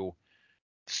into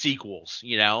sequels.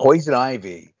 Poison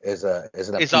Ivy is an Is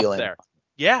up appealing. there.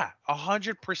 Yeah,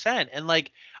 100%. And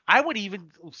like, I would even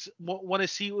want to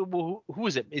see who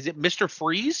is it? Is it Mr.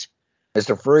 Freeze?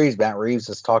 Mr. Freeze. Matt Reeves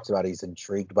has talked about he's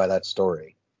intrigued by that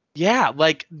story. Yeah,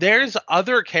 like there's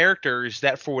other characters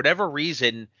that for whatever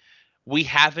reason we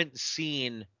haven't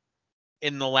seen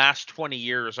in the last 20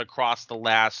 years across the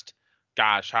last,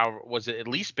 gosh, how was it, at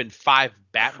least been 5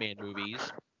 Batman movies,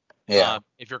 Yeah.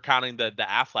 if you're counting the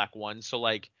Affleck one. So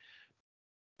like,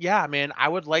 yeah, man, I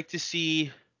would like to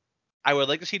see a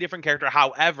different character.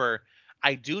 However,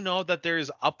 I do know that there's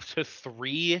up to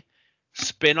 3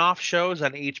 spin-off shows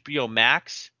on HBO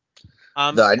Max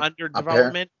The under apparent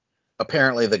development.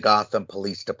 apparently the Gotham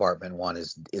Police Department one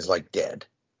is like dead.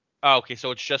 Oh, okay, so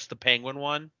it's just the Penguin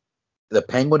one. The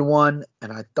Penguin one,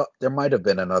 and I thought there might have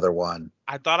been another one.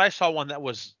 I thought I saw one that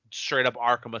was straight up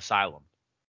Arkham Asylum.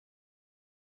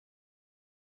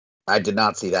 I did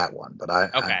not see that one, but I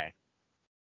Okay.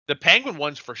 The Penguin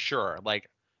one's for sure. Like,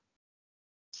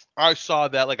 I saw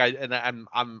that, like, I'm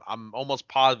almost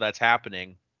positive that's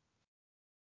happening.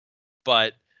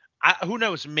 But who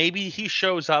knows? Maybe he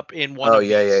shows up in one oh of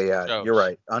yeah, yeah, these yeah. You're shows.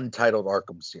 right. Untitled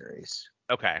Arkham series.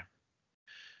 Okay.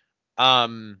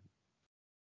 Um,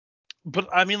 but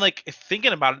I mean, like,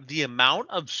 thinking about it, the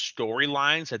amount of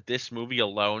storylines that this movie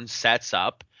alone sets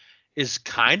up is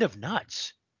kind of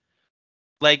nuts.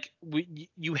 Like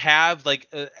you have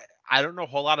like I don't know a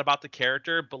whole lot about the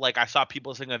character, but like I saw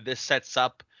people saying that this sets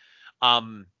up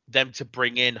them to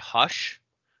bring in Hush,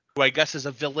 who I guess is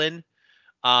a villain.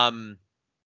 Um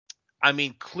I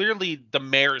mean, clearly the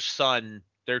mayor's son,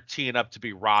 they're teeing up to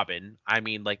be Robin. I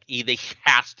mean, like they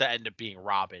has to end up being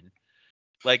Robin.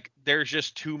 Like there's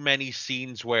just too many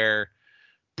scenes where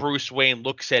Bruce Wayne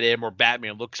looks at him or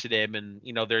Batman looks at him, and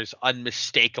there's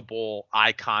unmistakable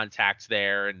eye contact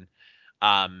there, and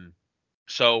um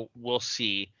so we'll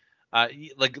see.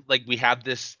 Like we have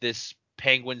this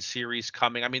Penguin series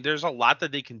coming. I mean, there's a lot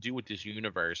that they can do with this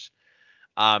universe.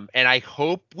 And I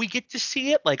hope we get to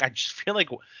see it. Like I just feel like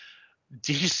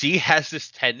DC has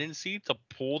this tendency to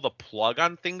pull the plug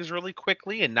on things really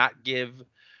quickly and not give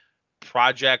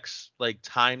projects like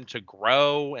time to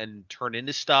grow and turn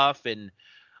into stuff. And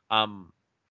um,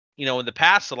 in the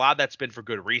past, a lot of that's been for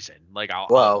good reason. Like I'll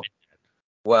Well, admit.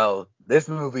 well, this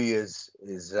movie is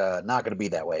not going to be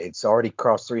that way. It's already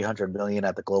crossed 300 million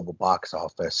at the global box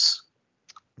office.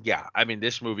 Yeah, I mean,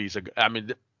 this movie's I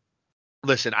mean,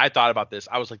 listen, I thought about this.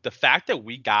 I was like, the fact that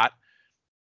we got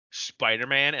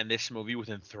Spider-Man and this movie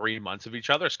within 3 months of each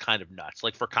other is kind of nuts.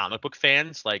 Like for comic book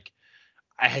fans, like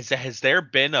has there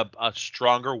been a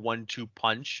stronger 1-2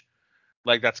 punch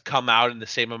like that's come out in the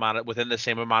same amount within the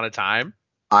same amount of time?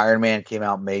 Iron Man came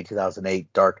out May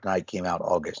 2008. Dark Knight came out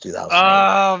August 2008.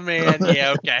 Oh man,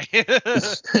 yeah, okay.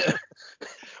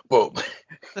 Boom.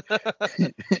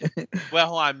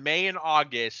 Well, on May and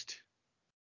August,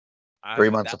 3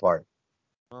 months apart.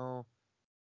 well,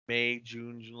 May,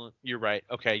 June, July. You're right.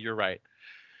 Okay, you're right.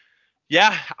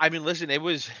 Yeah, I mean, listen, it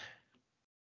was.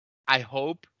 I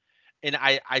hope, and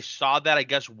I saw that I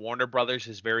guess Warner Brothers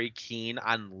is very keen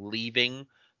on leaving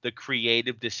the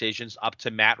creative decisions up to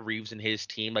Matt Reeves and his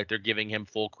team. Like they're giving him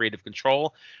full creative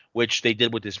control, which they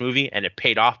did with this movie, and it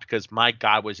paid off because my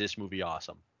God, was this movie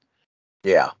awesome.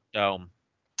 Yeah. So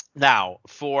now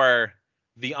for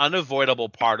the unavoidable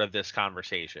part of this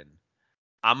conversation,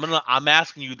 I'm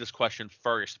asking you this question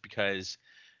first because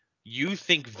you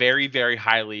think very, very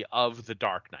highly of The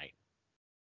Dark Knight.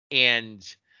 And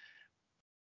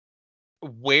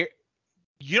where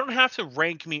you don't have to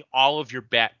rank me all of your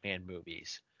Batman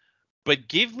movies, but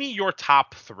give me your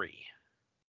top three.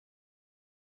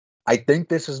 I think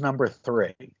this is number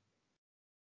 3.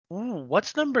 Ooh,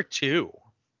 what's number two?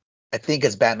 I think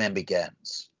it's Batman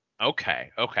Begins. Okay,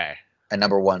 okay. And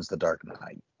number 1's The Dark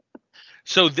Knight.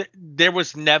 So there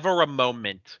was never a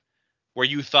moment where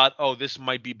you thought, oh, this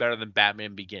might be better than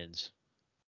Batman Begins.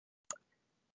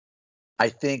 I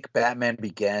think Batman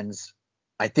Begins.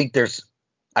 I think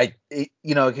it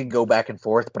can go back and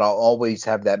forth, but I'll always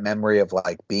have that memory of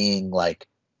like being like,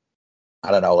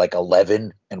 I don't know, like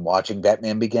 11 and watching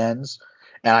Batman Begins.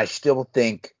 And I still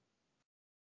think,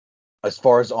 as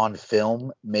far as on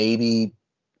film, maybe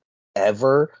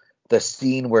ever, the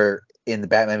scene where in the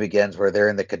Batman Begins where they're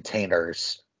in the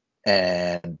containers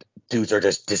and dudes are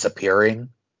just disappearing.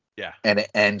 Yeah. And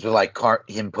it ends with like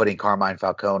him putting Carmine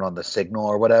Falcone on the signal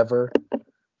or whatever.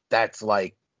 That's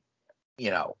like,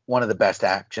 one of the best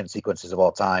action sequences of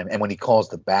all time. And when he calls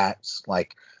the bats,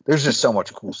 like, there's just so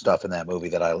much cool stuff in that movie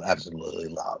that I absolutely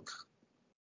love.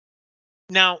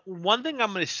 Now, one thing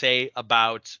I'm going to say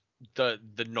about the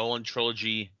Nolan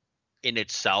trilogy in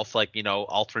itself, like,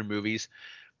 all three movies,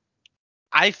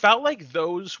 I felt like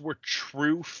those were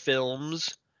true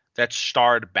films that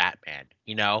starred Batman,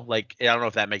 like I don't know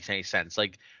if that makes any sense.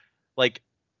 Like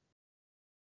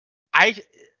I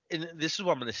and this is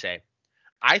what I'm going to say.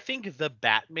 I think The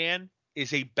Batman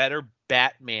is a better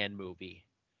Batman movie,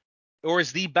 or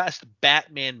is the best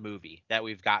Batman movie that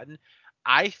we've gotten.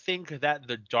 I think that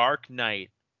The Dark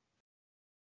Knight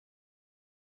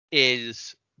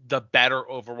is the better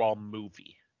overall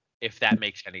movie, if that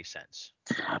makes any sense.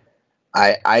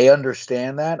 I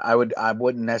understand that. I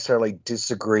wouldn't necessarily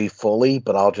disagree fully,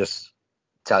 but I'll just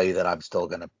tell you that I'm still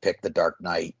gonna pick The Dark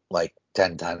Knight like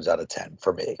 10 times out of 10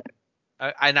 for me.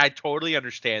 And I totally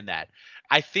understand that.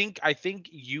 I think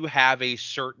you have a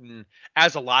certain,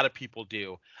 as a lot of people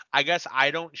do. I guess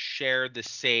I don't share the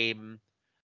same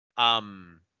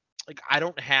like I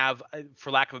don't have,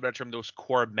 for lack of a better term, those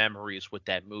core memories with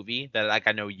that movie that like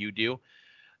I know you do.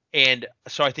 And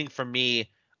so I think for me,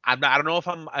 I don't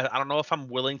know if I'm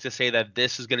willing to say that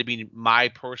this is going to be my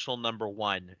personal number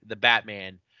one, the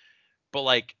Batman, but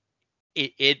like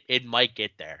it might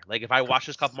get there. Like if I watch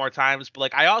this a couple more times, but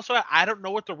like I don't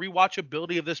know what the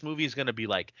rewatchability of this movie is going to be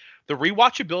like. The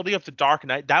rewatchability of The Dark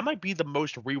Knight, that might be the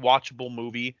most rewatchable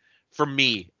movie for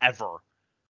me ever.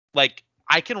 Like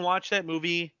I can watch that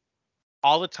movie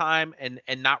all the time and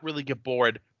not really get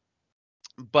bored.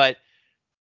 But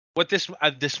what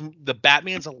the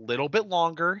Batman's a little bit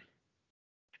longer,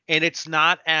 and it's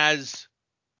not as,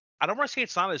 I don't want to say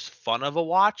it's not as fun of a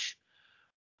watch,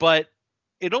 but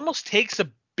it almost takes a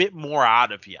bit more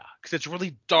out of you because it's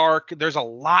really dark. There's a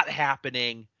lot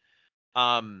happening.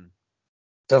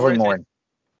 Definitely Whereas more.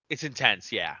 it's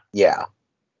intense, yeah. Yeah.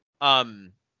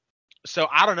 Um, so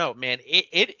I don't know, man.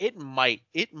 It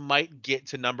might get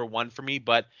to number one for me,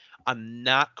 but I'm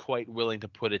not quite willing to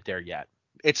put it there yet.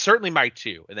 It's certainly my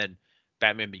two, and then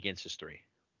Batman Begins is three.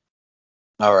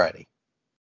 Alrighty.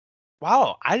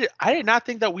 Wow, I did not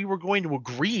think that we were going to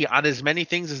agree on as many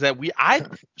things as that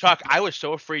Chuck, I was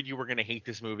so afraid you were going to hate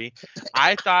this movie.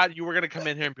 I thought you were going to come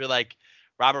in here and be like,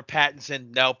 Robert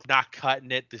Pattinson, nope, not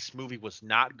cutting it. This movie was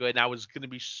not good. And I was going to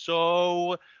be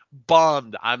so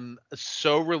bummed. I'm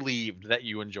so relieved that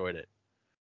you enjoyed it.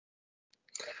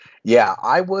 Yeah,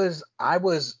 I was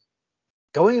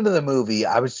going into the movie,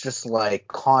 I was just like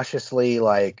cautiously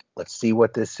like, let's see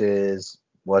what this is,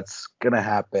 what's gonna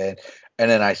happen. And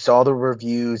then I saw the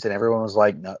reviews and everyone was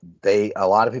like, no, a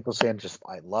lot of people saying just,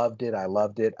 I loved it. I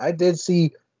loved it. I did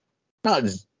see not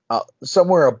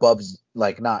somewhere above,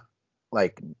 like not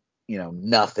like,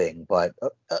 nothing, but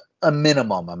a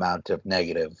minimum amount of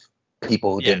negative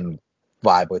people who Yeah. didn't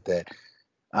vibe with it.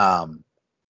 Um,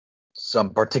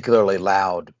 some particularly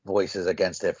loud voices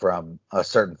against it from a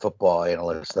certain football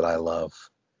analyst that I love,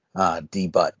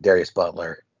 Darius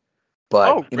Butler. But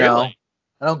Oh, really?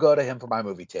 I don't go to him for my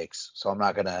movie takes, so I'm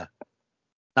not gonna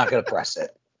press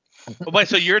it. Wait,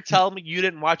 so you're telling me you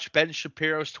didn't watch Ben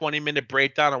Shapiro's 20-minute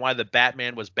breakdown on why the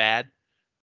Batman was bad?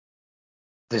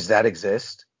 Does that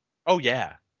exist? Oh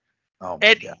yeah. Oh my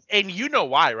And god. and you know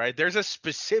why, right? There's a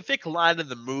specific line in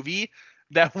the movie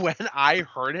that when I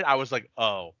heard it, I was like,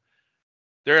 "Oh,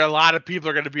 there are a lot of people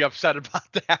are going to be upset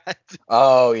about that."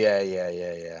 Oh yeah, yeah,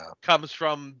 yeah, yeah. Comes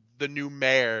from the new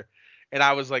mayor, and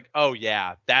I was like, "Oh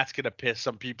yeah, that's going to piss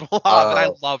some people off." And I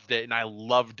Oh, loved it, and I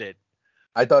loved it.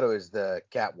 I thought it was the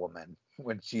Catwoman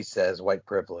when she says white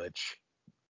privilege.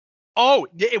 Oh,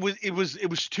 yeah, it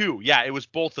was two. Yeah, it was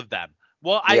both of them.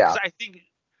 Well, I Yeah, because I think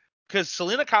because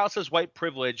Selena Kyle says white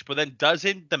privilege, but then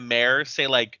doesn't the mayor say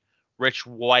like rich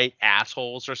white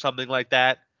assholes or something like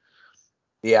that?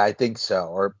 yeah, I think so.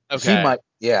 Or she Okay. might.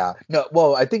 Yeah, no.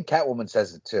 Well, I think Catwoman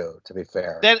says it too. To be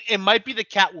fair. Then it might be the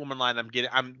Catwoman line I'm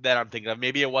thinking of.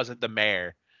 Maybe it wasn't the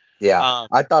mayor. Yeah, Um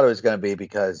I thought it was gonna be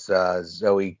because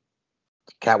Zoe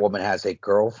Catwoman has a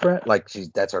girlfriend, like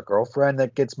that's her girlfriend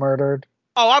that gets murdered.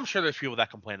 I'm sure there's people that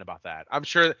complain about that. I'm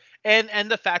sure and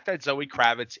the fact that Zoe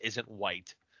Kravitz isn't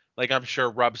white, like I'm sure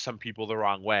rubs some people the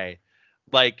wrong way.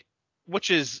 Like which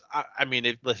is I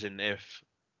mean, listen, if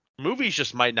movies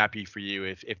just might not be for you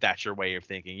if that's your way of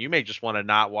thinking. You may just want to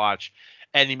not watch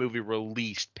any movie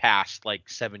released past like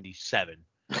 77.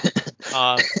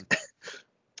 Um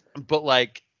but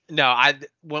like no,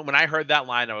 when I heard that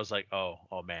line I was like, "Oh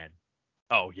man.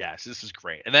 Oh yes, this is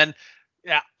great." And then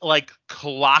yeah, like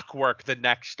clockwork the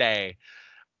next day,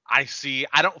 I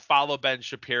don't follow Ben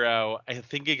Shapiro. I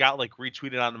think it got like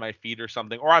retweeted onto my feed or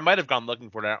something, or I might have gone looking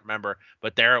for it. I don't remember,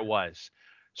 but there it was.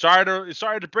 Sorry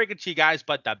to break it to you guys,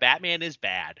 but the Batman is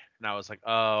bad. And I was like,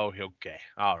 oh, okay,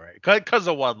 all right, because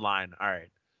of one line. All right.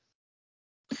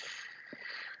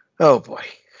 Oh boy.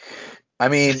 I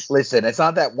mean, listen, it's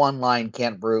not that one line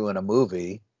can't ruin a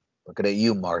movie. Looking at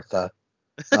you, Martha.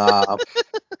 Um,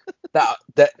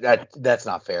 that's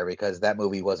not fair because that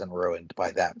movie wasn't ruined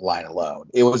by that line alone.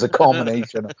 It was a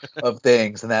culmination of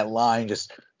things, and that line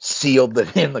just sealed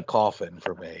it in the coffin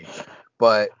for me.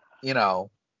 But you know,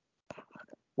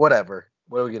 whatever.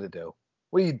 What are we gonna do?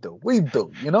 What do you do? What do you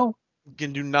do?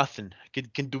 Can do nothing.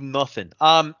 Can do nothing.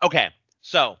 Okay.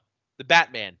 So the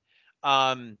Batman.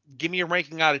 Give me a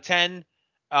ranking out of 10.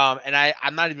 And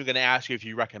I'm not even gonna ask you if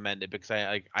you recommend it because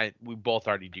I we both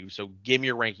already do. So give me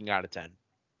a ranking out of 10.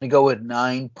 We go with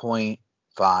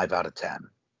 9.5 out of 10.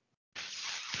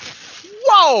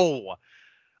 Whoa.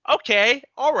 Okay.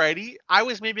 Alrighty. I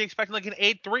was maybe expecting like an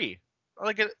 8.3.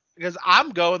 Because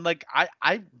I'm going like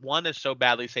I want to so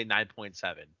badly say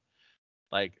 9.7.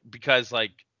 Like because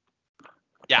like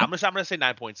yeah, I'm gonna say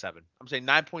 9.7. I'm saying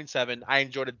 9.7. I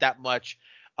enjoyed it that much.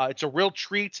 It's a real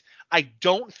treat. I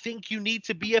don't think you need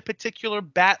to be a particular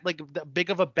big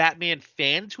of a Batman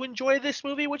fan to enjoy this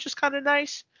movie, which is kind of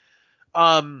nice.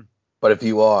 Um, But if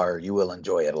you are, you will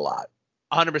enjoy it a lot.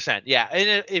 100%. Yeah,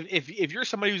 and if you're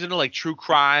somebody who's into like true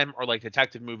crime or like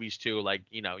detective movies too, like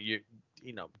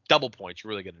double points, you're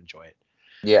really gonna enjoy it.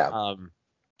 Yeah, Um,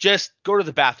 just go to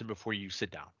the bathroom before you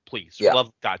sit down, please. For yeah. the love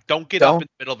of God, don't get up Don't in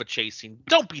the middle of a chase scene.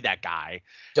 Don't be that guy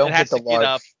that don't get has the to get large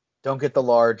up. don't get the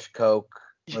large Coke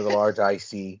or the large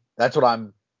icy. That's what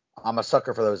I'm I'm a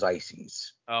sucker for those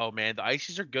ices. Oh man, the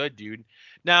ices are good, dude.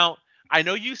 Now, I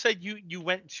know you said you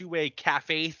went to a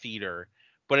cafe theater,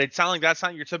 but it sounds like that's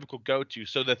not your typical go-to.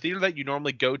 So the theater that you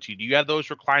normally go to, do you have those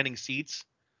reclining seats?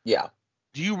 Yeah,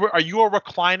 Are you a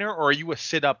recliner or are you a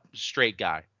sit-up straight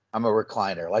guy? I'm a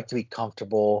recliner. I like to be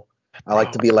comfortable. I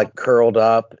like to Bro, be like curled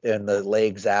up and the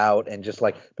legs out and just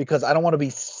like because I don't want to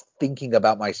be thinking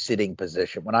about my sitting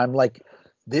position when I'm like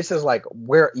this is like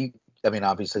where you I mean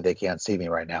obviously they can't see me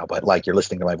right now but like you're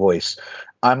listening to my voice.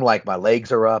 I'm like my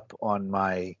legs are up on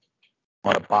a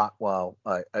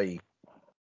a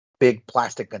big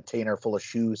plastic container full of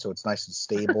shoes so it's nice and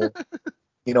stable.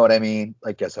 You know what I mean?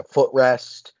 Like as a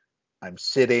footrest. I'm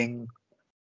sitting.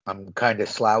 I'm kind of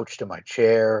slouched in my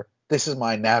chair. This is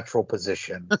my natural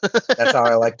position. That's how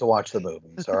I like to watch the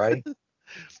movies. All right.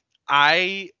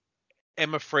 I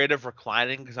am afraid of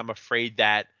reclining because I'm afraid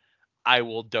that I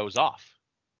will doze off.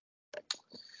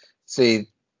 See,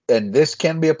 and this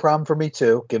can be a problem for me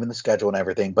too, given the schedule and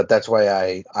everything. But that's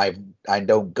why I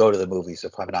don't go to the movies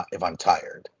if I'm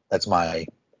tired. That's my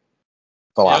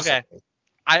Okay. philosophy.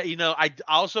 I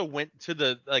also went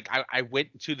to I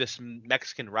went to this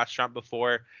Mexican restaurant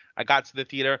before I got to the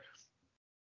theater.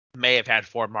 May have had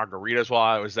 4 margaritas while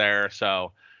I was there,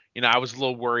 so I was a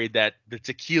little worried that the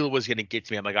tequila was going to get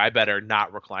to me. I'm like, I better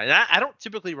not recline. And I don't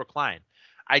typically recline.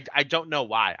 I don't know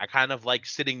why. I kind of like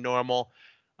sitting normal.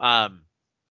 I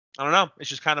don't know. It's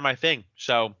just kind of my thing.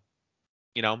 So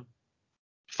you know,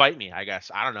 fight me, I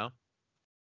guess. I don't know.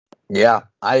 Yeah,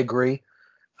 I agree.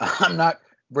 I'm not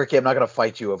Ricky. I'm not going to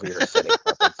fight you over your sitting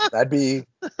preferences. That'd be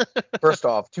first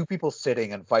off, two people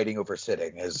sitting and fighting over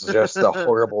sitting is just a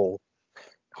horrible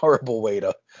way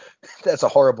to. That's a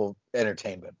horrible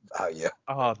entertainment value.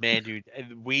 Oh man, dude,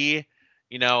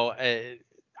 you know, uh,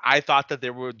 I thought that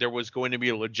there was going to be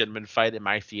a legitimate fight in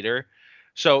my theater.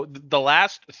 So the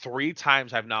last 3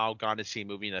 times I've now gone to see a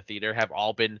movie in a theater have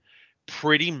all been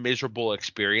pretty miserable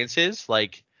experiences.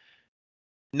 Like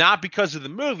not because of the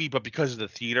movie, but because of the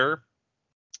theater.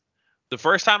 The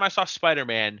first time I saw Spider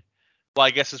Man, well,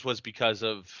 I guess this was because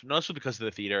of no, this was because of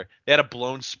the theater. They had a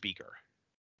blown speaker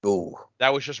Ooh,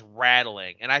 that was just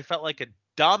rattling, and I felt like a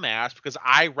dumbass because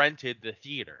I rented the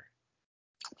theater.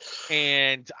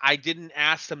 And I didn't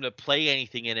ask them to play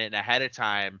anything in it ahead of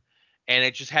time, and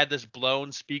it just had this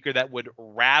blown speaker that would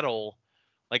rattle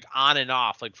like on and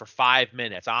off like for 5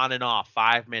 minutes, on and off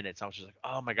 5 minutes. I was just like,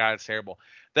 oh my god, it's terrible.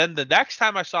 Then the next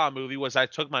time I saw a movie was I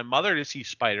took my mother to see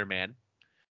Spider-Man,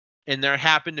 and there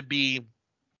happened to be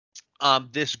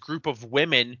this group of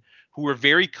women who were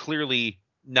very clearly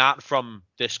not from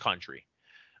this country,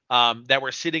 that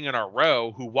were sitting in our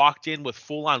row, who walked in with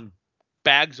full on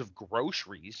bags of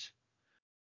groceries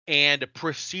and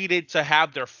proceeded to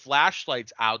have their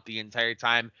flashlights out the entire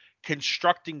time,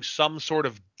 constructing some sort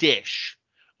of dish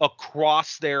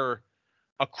across their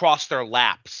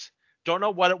laps. Don't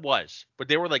know what it was, but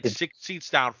they were like did 6 seats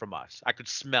down from us. I could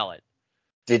smell it.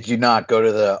 did you not go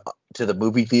to the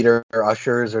movie theater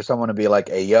ushers or someone to be like,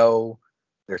 "Hey, yo,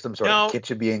 there's some sort of No,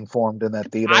 kitchen being formed in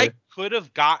that I theater"? could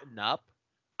have gotten up,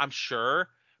 I'm sure,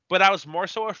 but I was more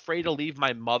so afraid to leave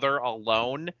my mother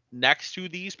alone next to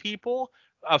these people,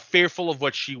 fearful of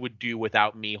what she would do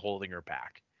without me holding her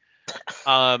back.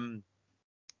 Um,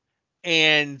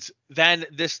 and then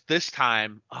this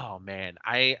time, oh man,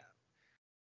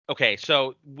 okay,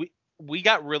 so we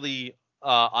got really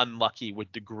unlucky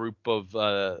with the group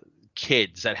of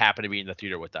kids that happened to be in the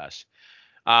theater with us.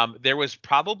 There was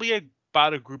probably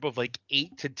about a group of like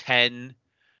 8 to 10,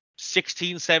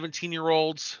 16, 17-year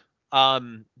olds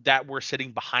that were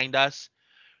sitting behind us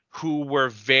who were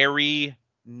very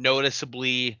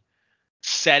noticeably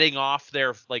setting off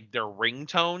their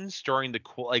ringtones during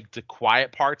the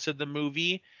quiet parts of the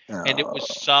movie, and it was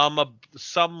Oh,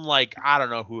 some like I don't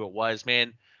know who it was,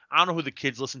 man. I don't know who the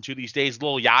kids listen to these days.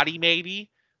 Lil Yachty maybe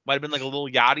might have been like a Lil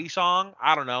Yachty song.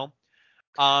 I don't know.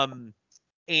 Um,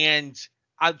 and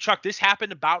Chuck, this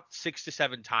happened about 6 to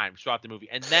 7 times throughout the movie,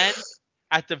 and then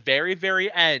at the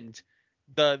very end,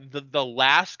 the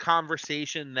last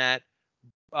conversation that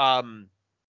um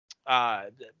uh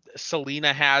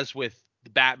Selena has with the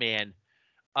Batman,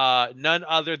 none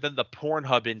other than the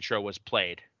Pornhub intro was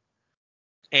played,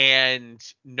 and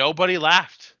nobody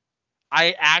laughed.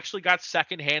 I actually got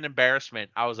secondhand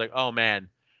embarrassment. I was like, oh man,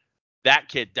 that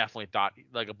kid definitely thought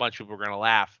like a bunch of people were gonna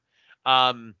laugh.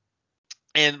 Um,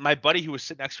 and my buddy who was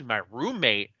sitting next to me, my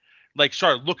roommate, like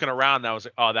started looking around. And I was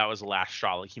like, oh, that was the last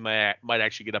straw. Like he might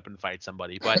actually get up and fight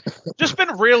somebody. But just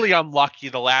been really unlucky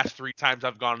the last 3 times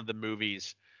I've gone to the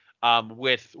movies,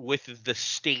 with the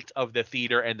state of the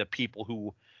theater and the people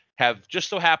who have just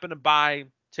so happened to buy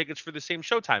tickets for the same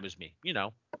showtime as me.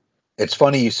 It's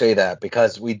funny you say that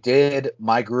because we did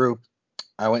my group.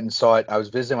 I went and saw it. I was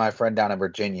visiting my friend down in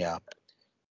Virginia.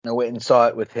 I went and saw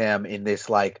it with him in this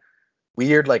like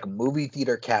weird like movie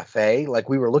theater cafe. Like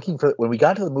we were looking for when we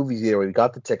got to the movie theater, we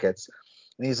got the tickets,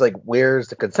 and he's like, "Where's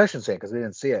the concession stand?" Because we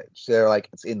didn't see it. So they're like,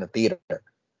 "It's in the theater."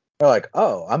 We're like,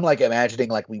 "Oh," I'm like imagining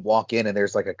like we walk in and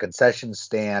there's like a concession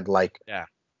stand, like Yeah.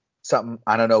 something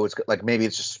I don't know. It's like maybe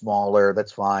it's just smaller.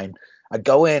 That's fine. I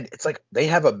go in. It's like they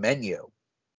have a menu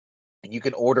and you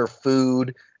can order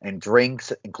food and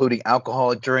drinks, including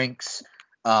alcoholic drinks.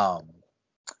 Um,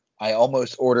 I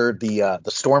almost ordered the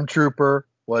Stormtrooper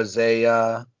was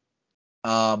a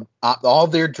all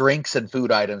their drinks and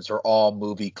food items are all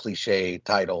movie cliche Oh,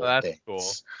 title that's cool.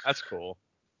 things. That's cool.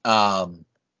 Um,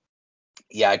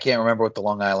 yeah, I can't remember what the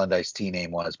Long Island iced tea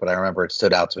name was, but I remember it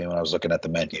stood out to me when I was looking at the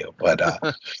menu.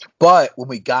 But when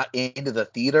we got into the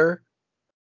theater,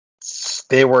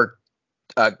 there were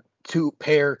uh, two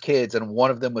pair kids, and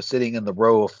one of them was sitting in the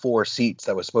row of four seats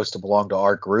that was supposed to belong to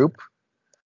our group.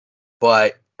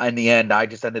 But in the end, I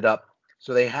just ended up.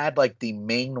 So they had like the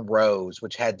main rows,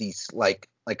 which had these like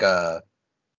a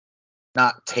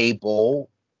not table,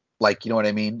 like you know what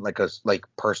I mean, like a like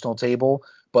personal table,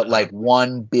 but Uh-huh. like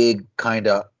one big kind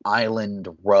of island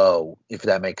row, if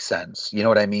that makes sense. You know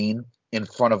what I mean? In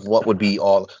front of what would be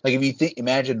all like if you think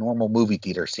imagine normal movie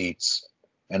theater seats,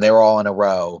 and they were all in a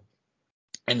row,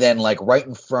 and then like right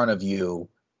in front of you,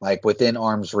 like within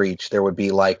arm's reach, there would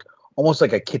be like almost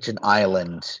like a kitchen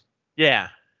island, Yeah.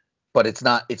 but it's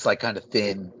not. It's like kind of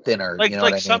thinner. You know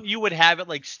what Like I mean? some you would have it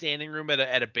like standing room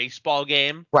at a baseball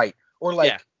game. Right.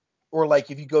 Yeah. Or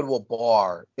like if you go to a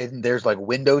bar and there's like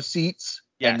window seats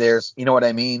and Yes. there's you know what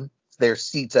I mean? There's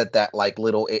seats at that like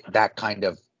little that kind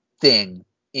of thing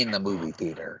in the movie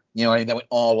theater. You know what I mean? That went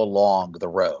all along the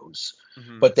rows.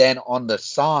 Hmm. But then on the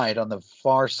side, on the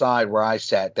far side where I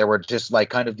sat, there were just like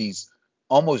kind of these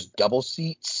almost double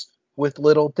seats with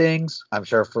little things. I'm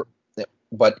sure for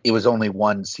but it was only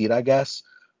one seat, I guess.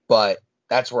 But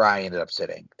that's where I ended up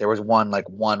sitting. There was one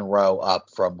row up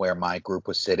from where my group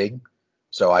was sitting.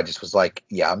 So I just was like,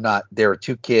 yeah, I'm not. There were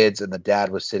two kids, and the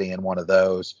dad was sitting in one of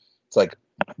those. It's like,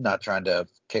 I'm not trying to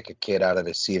kick a kid out of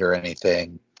his seat or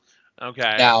anything.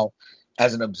 Okay. Now,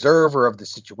 as an observer of the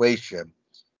situation,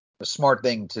 the smart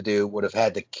thing to do would have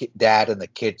had the dad and the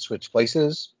kid switch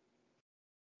places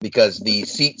because the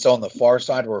seats on the far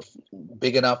side were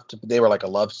big enough to, they were like a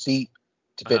love seat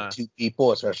to fit Uh-huh. two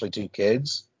people, especially two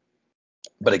kids.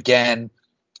 But again,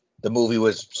 the movie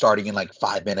was starting in like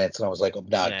 5 minutes, and I was like, I'm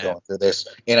not Yeah. going through this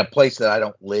in a place that I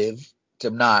don't live.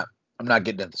 I'm not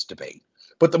getting into this debate.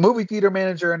 But the movie theater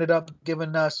manager ended up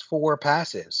giving us four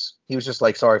passes. He was just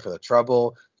like, sorry for the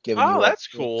trouble, giving Oh, you all that's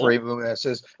free cool. movie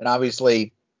passes. And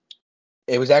obviously,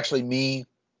 it was actually me,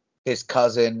 his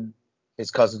cousin,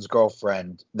 his cousin's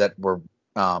girlfriend that were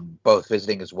both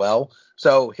visiting as well.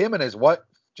 So him and his wife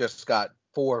just got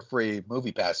four free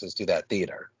movie passes to that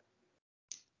theater.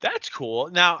 That's cool.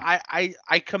 Now,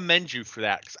 I commend you for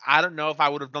that because I don't know if I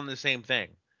would have done the same thing.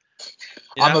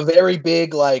 You I'm know? a very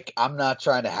big like I'm not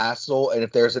trying to hassle, and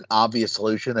if there's an obvious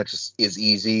solution that just is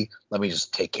easy, let me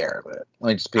just take care of it. Let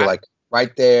me just be I like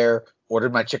right there,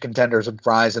 ordered my chicken tenders and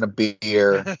fries and a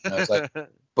beer. And I was like,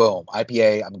 boom,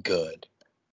 IPA, I'm good.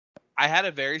 I had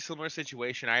a very similar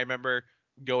situation. I remember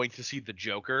going to see The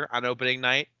Joker on opening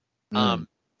night. Mm, Um,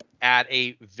 at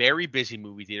a very busy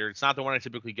movie theater. It's not the one I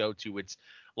typically go to. It's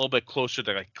a little bit closer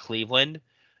to like Cleveland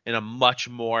in a much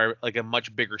more like a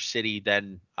much bigger city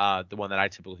than the one that I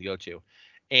typically go to.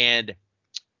 And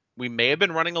we may have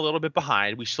been running a little bit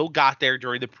behind. We still got there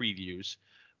during the previews,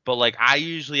 but like I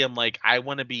usually am like I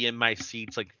want to be in my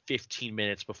seats like 15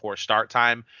 minutes before start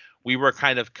time. We were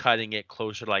kind of cutting it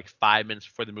closer to like 5 minutes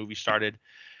before the movie started.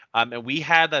 And we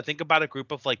had, I think, about a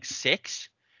group of like six,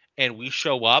 and we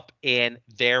show up, and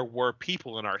there were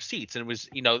people in our seats, and it was,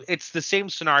 it's the same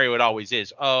scenario it always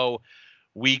is. Oh,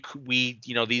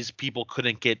 these people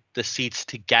couldn't get the seats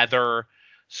together,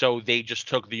 so they just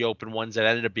took the open ones that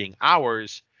ended up being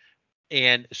ours,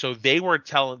 and so they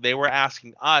were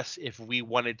asking us if we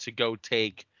wanted to go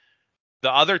take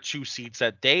the other two seats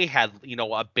that they had,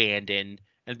 abandoned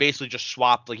and basically just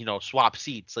swap, like, swap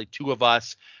seats. Like two of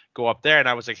us go up there, and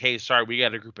I was like, "Hey, sorry, we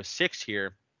got a group of six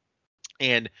here,"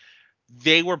 and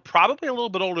they were probably a little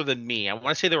bit older than me. I want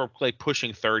to say they were like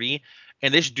pushing 30,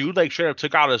 and this dude like straight up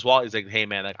took out his wallet. He's like, "Hey,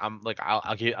 man, like I'm like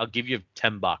I'll give you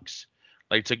 $10,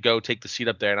 like to go take the seat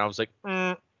up there," and I was like,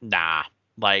 "Nah,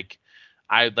 like."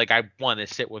 I want to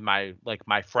sit with my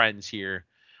friends here.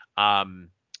 Um,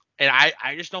 and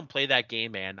I just don't play that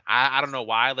game, man. I don't know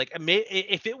why. Like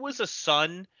if it was a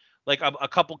son, like a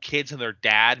couple kids and their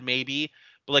dad, maybe.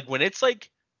 But like when it's like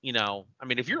I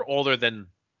mean, if you're older than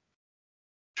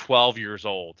 12 years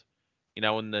old,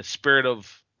 in the spirit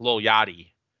of Lil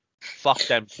Yachty, fuck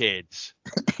them kids.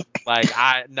 Like,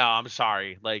 no, I'm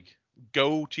sorry. Like,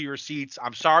 go to your seats.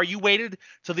 I'm sorry you waited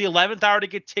till the 11th hour to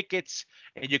get tickets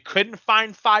and you couldn't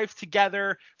find 5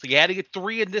 together. So you had to get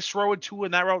 3 in this row and 2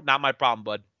 in that row. Not my problem,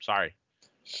 bud. Sorry.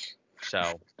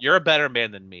 So you're a better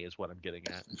man than me is what I'm getting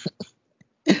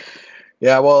at.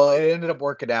 Yeah, well, it ended up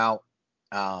working out.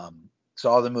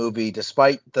 Saw the movie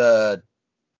despite the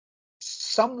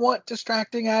somewhat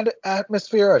distracting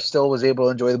atmosphere. I still was able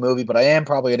to enjoy the movie, but I am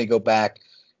probably going to go back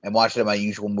and watch it at my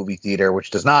usual movie theater, which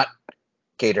does not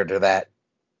cater to that,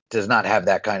 does not have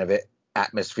that kind of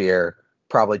atmosphere.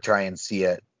 Probably try and see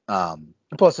it.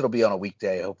 Plus, it'll be on a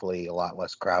weekday, hopefully a lot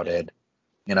less crowded.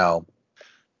 You know,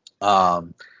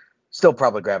 still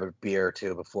probably grab a beer or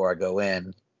two before I go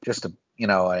in, just to,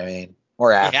 what I mean,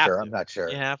 or after. I'm not sure.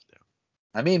 You have to.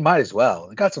 I mean, might as well.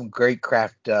 It got some great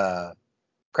craft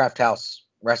house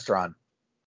restaurant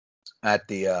at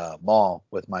the mall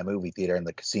with my movie theater and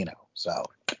the casino. So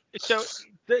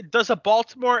does a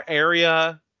Baltimore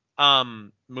area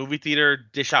movie theater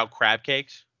dish out crab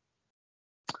cakes?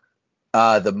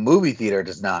 The movie theater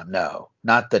does not know.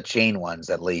 Not the chain ones,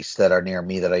 at least, that are near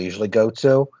me that I usually go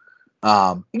to.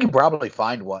 You can probably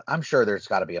find one. I'm sure there's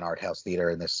got to be an art house theater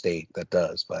in this state that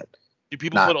does, but do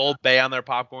people put Old Bay on their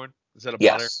popcorn instead of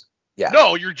butter? Yes. Yeah.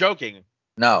 No, you're joking.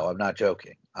 No, I'm not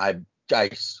joking. I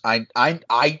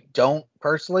don't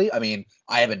personally. I mean,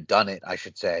 I haven't done it, I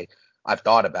should say. I've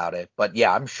thought about it, but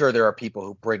yeah, I'm sure there are people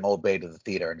who bring Old Bay to the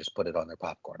theater and just put it on their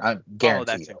popcorn. I guarantee. Oh,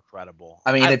 that's incredible.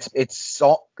 I mean, it's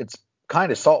salt. It's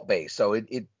kind of salt based, so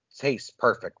it tastes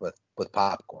perfect with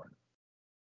popcorn.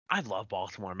 I love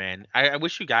Baltimore, man. I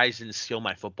wish you guys didn't steal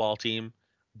my football team,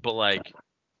 but like,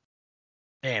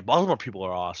 man, Baltimore people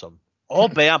are awesome.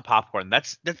 Old Bay on popcorn.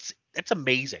 That's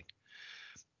amazing.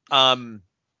 That's one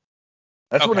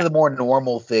Okay. of the more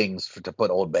normal things to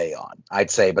put Old Bay on,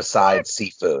 I'd say, besides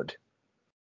seafood.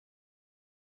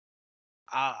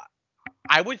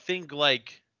 I would think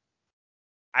like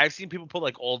I've seen people put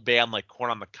like Old Bay on like corn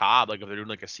on the cob, like if they're doing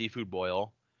like a seafood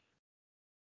boil.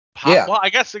 Yeah. Well, I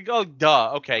guess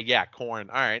duh. Okay, yeah, corn.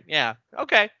 All right, yeah.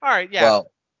 Okay, all right, yeah.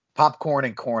 Well, popcorn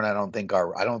and corn, I don't think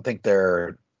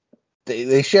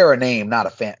they share a name, not a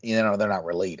fan. They're not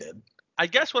related. I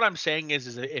guess what I'm saying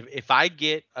is if I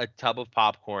get a tub of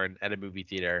popcorn at a movie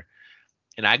theater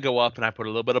and I go up and I put a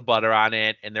little bit of butter on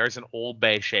it and there's an Old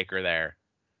Bay shaker there,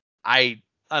 I'm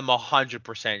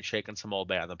 100% shaking some Old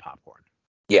Bay on the popcorn.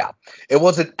 Yeah, it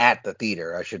wasn't at the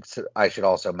theater. I should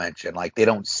also mention, like, they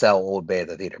don't sell Old Bay at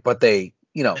the theater, but they,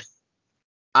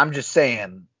 I'm just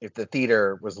saying, if the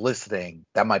theater was listening,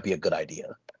 that might be a good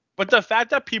idea. But the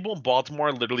fact that people in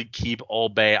Baltimore literally keep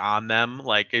Old Bay on them,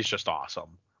 like, is just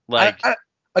awesome. Like,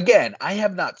 again, I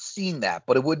have not seen that,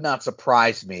 but it would not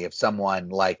surprise me if someone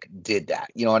like did that.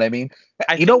 You know what I mean?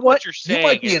 You know what? You're You saying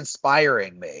might be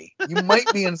inspiring me. You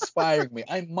might be inspiring me.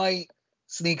 I might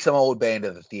sneak some Old Bay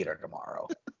into the theater tomorrow.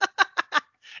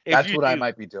 That's what I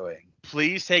might be doing.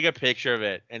 Please take a picture of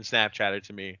it and Snapchat it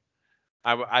to me.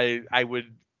 I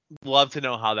would love to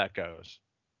know how that goes.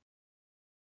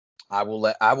 I will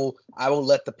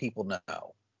let the people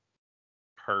know.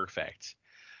 Perfect.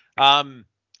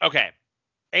 Okay.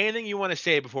 Anything you want to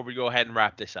say before we go ahead and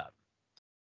wrap this up?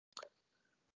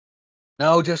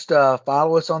 No, just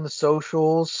follow us on the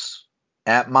socials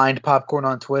at Mind Popcorn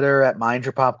on Twitter, at Mind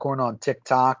Your Popcorn on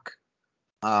TikTok.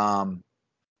 I'm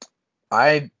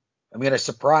going to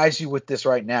surprise you with this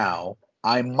right now.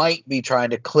 I might be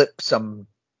trying to clip some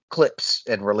clips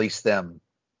and release them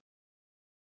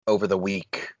over the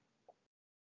week.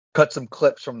 Cut some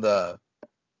clips from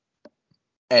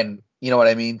and you know what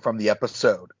I mean, from the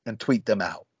episode and tweet them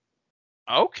out.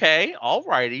 Okay,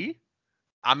 alrighty.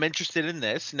 I'm interested in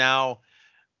this. Now,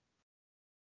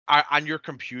 on your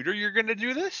computer, you're going to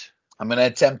do this? I'm going to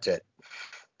attempt it.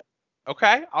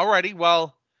 Okay, alrighty.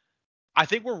 Well, I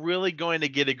think we're really going to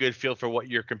get a good feel for what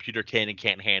your computer can and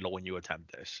can't handle when you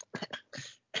attempt this.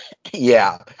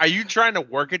 Yeah. Are you trying to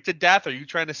work it to death? Are you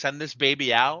trying to send this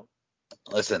baby out?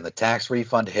 Listen, the tax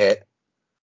refund hit.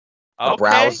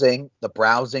 Okay. The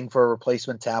browsing for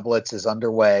replacement tablets is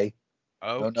underway.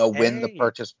 Okay. Don't know when the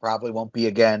purchase, probably won't be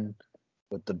again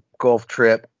with the Gulf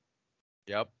trip.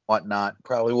 Yep. Whatnot.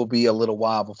 Probably will be a little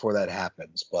while before that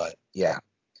happens, but yeah.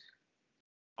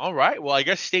 All right. Well, I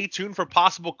guess stay tuned for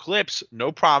possible clips.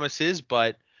 No promises,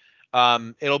 but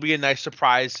it'll be a nice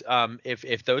surprise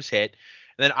if those hit.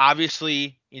 And then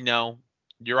obviously,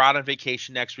 you're out on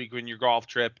vacation next week on your golf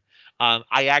trip.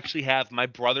 I actually have my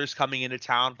brothers coming into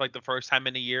town for like the first time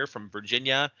in a year from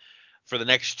Virginia for the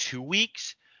next 2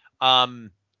 weeks.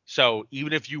 So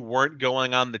even if you weren't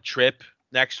going on the trip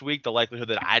next week, the likelihood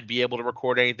that I'd be able to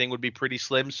record anything would be pretty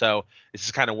slim. So this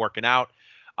is kind of working out.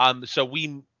 So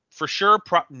we for sure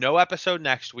no episode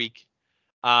next week.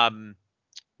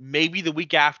 Maybe the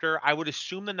week after. I would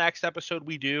assume the next episode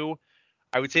we do,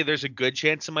 I would say there's a good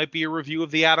chance it might be a review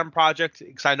of the Adam Project,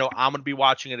 because I know I'm going to be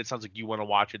watching it. It sounds like you want to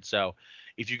watch it. So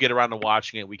if you get around to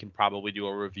watching it, we can probably do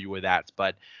a review of that.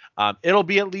 But it'll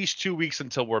be at least 2 weeks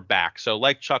until we're back. So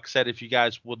like Chuck said, if you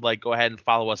guys would like, go ahead and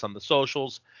follow us on the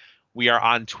socials. We are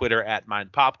on Twitter at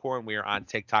Mind Popcorn. We are on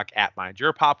TikTok at Mind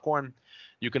Your Popcorn.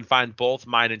 You can find both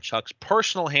mine and Chuck's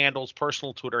personal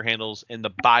Twitter handles in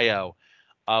the bio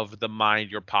of the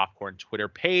Mind Your Popcorn Twitter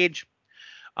page.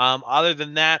 Other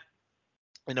than that,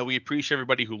 we appreciate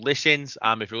everybody who listens.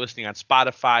 If you're listening on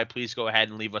Spotify, please go ahead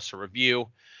and leave us a review.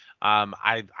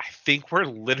 I think we're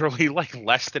literally like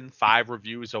less than 5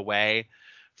 reviews away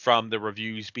from the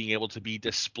reviews being able to be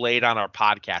displayed on our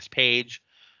podcast page.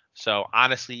 So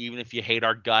honestly, even if you hate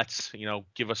our guts,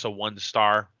 give us a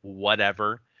 1-star,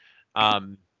 whatever.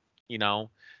 Um,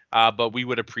 but we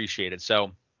would appreciate it.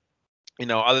 So,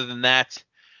 other than that,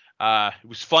 it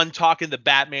was fun talking to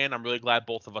Batman. I'm really glad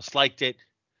both of us liked it.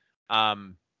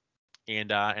 And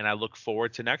I look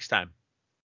forward to next time.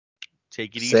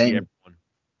 Take it easy, everyone.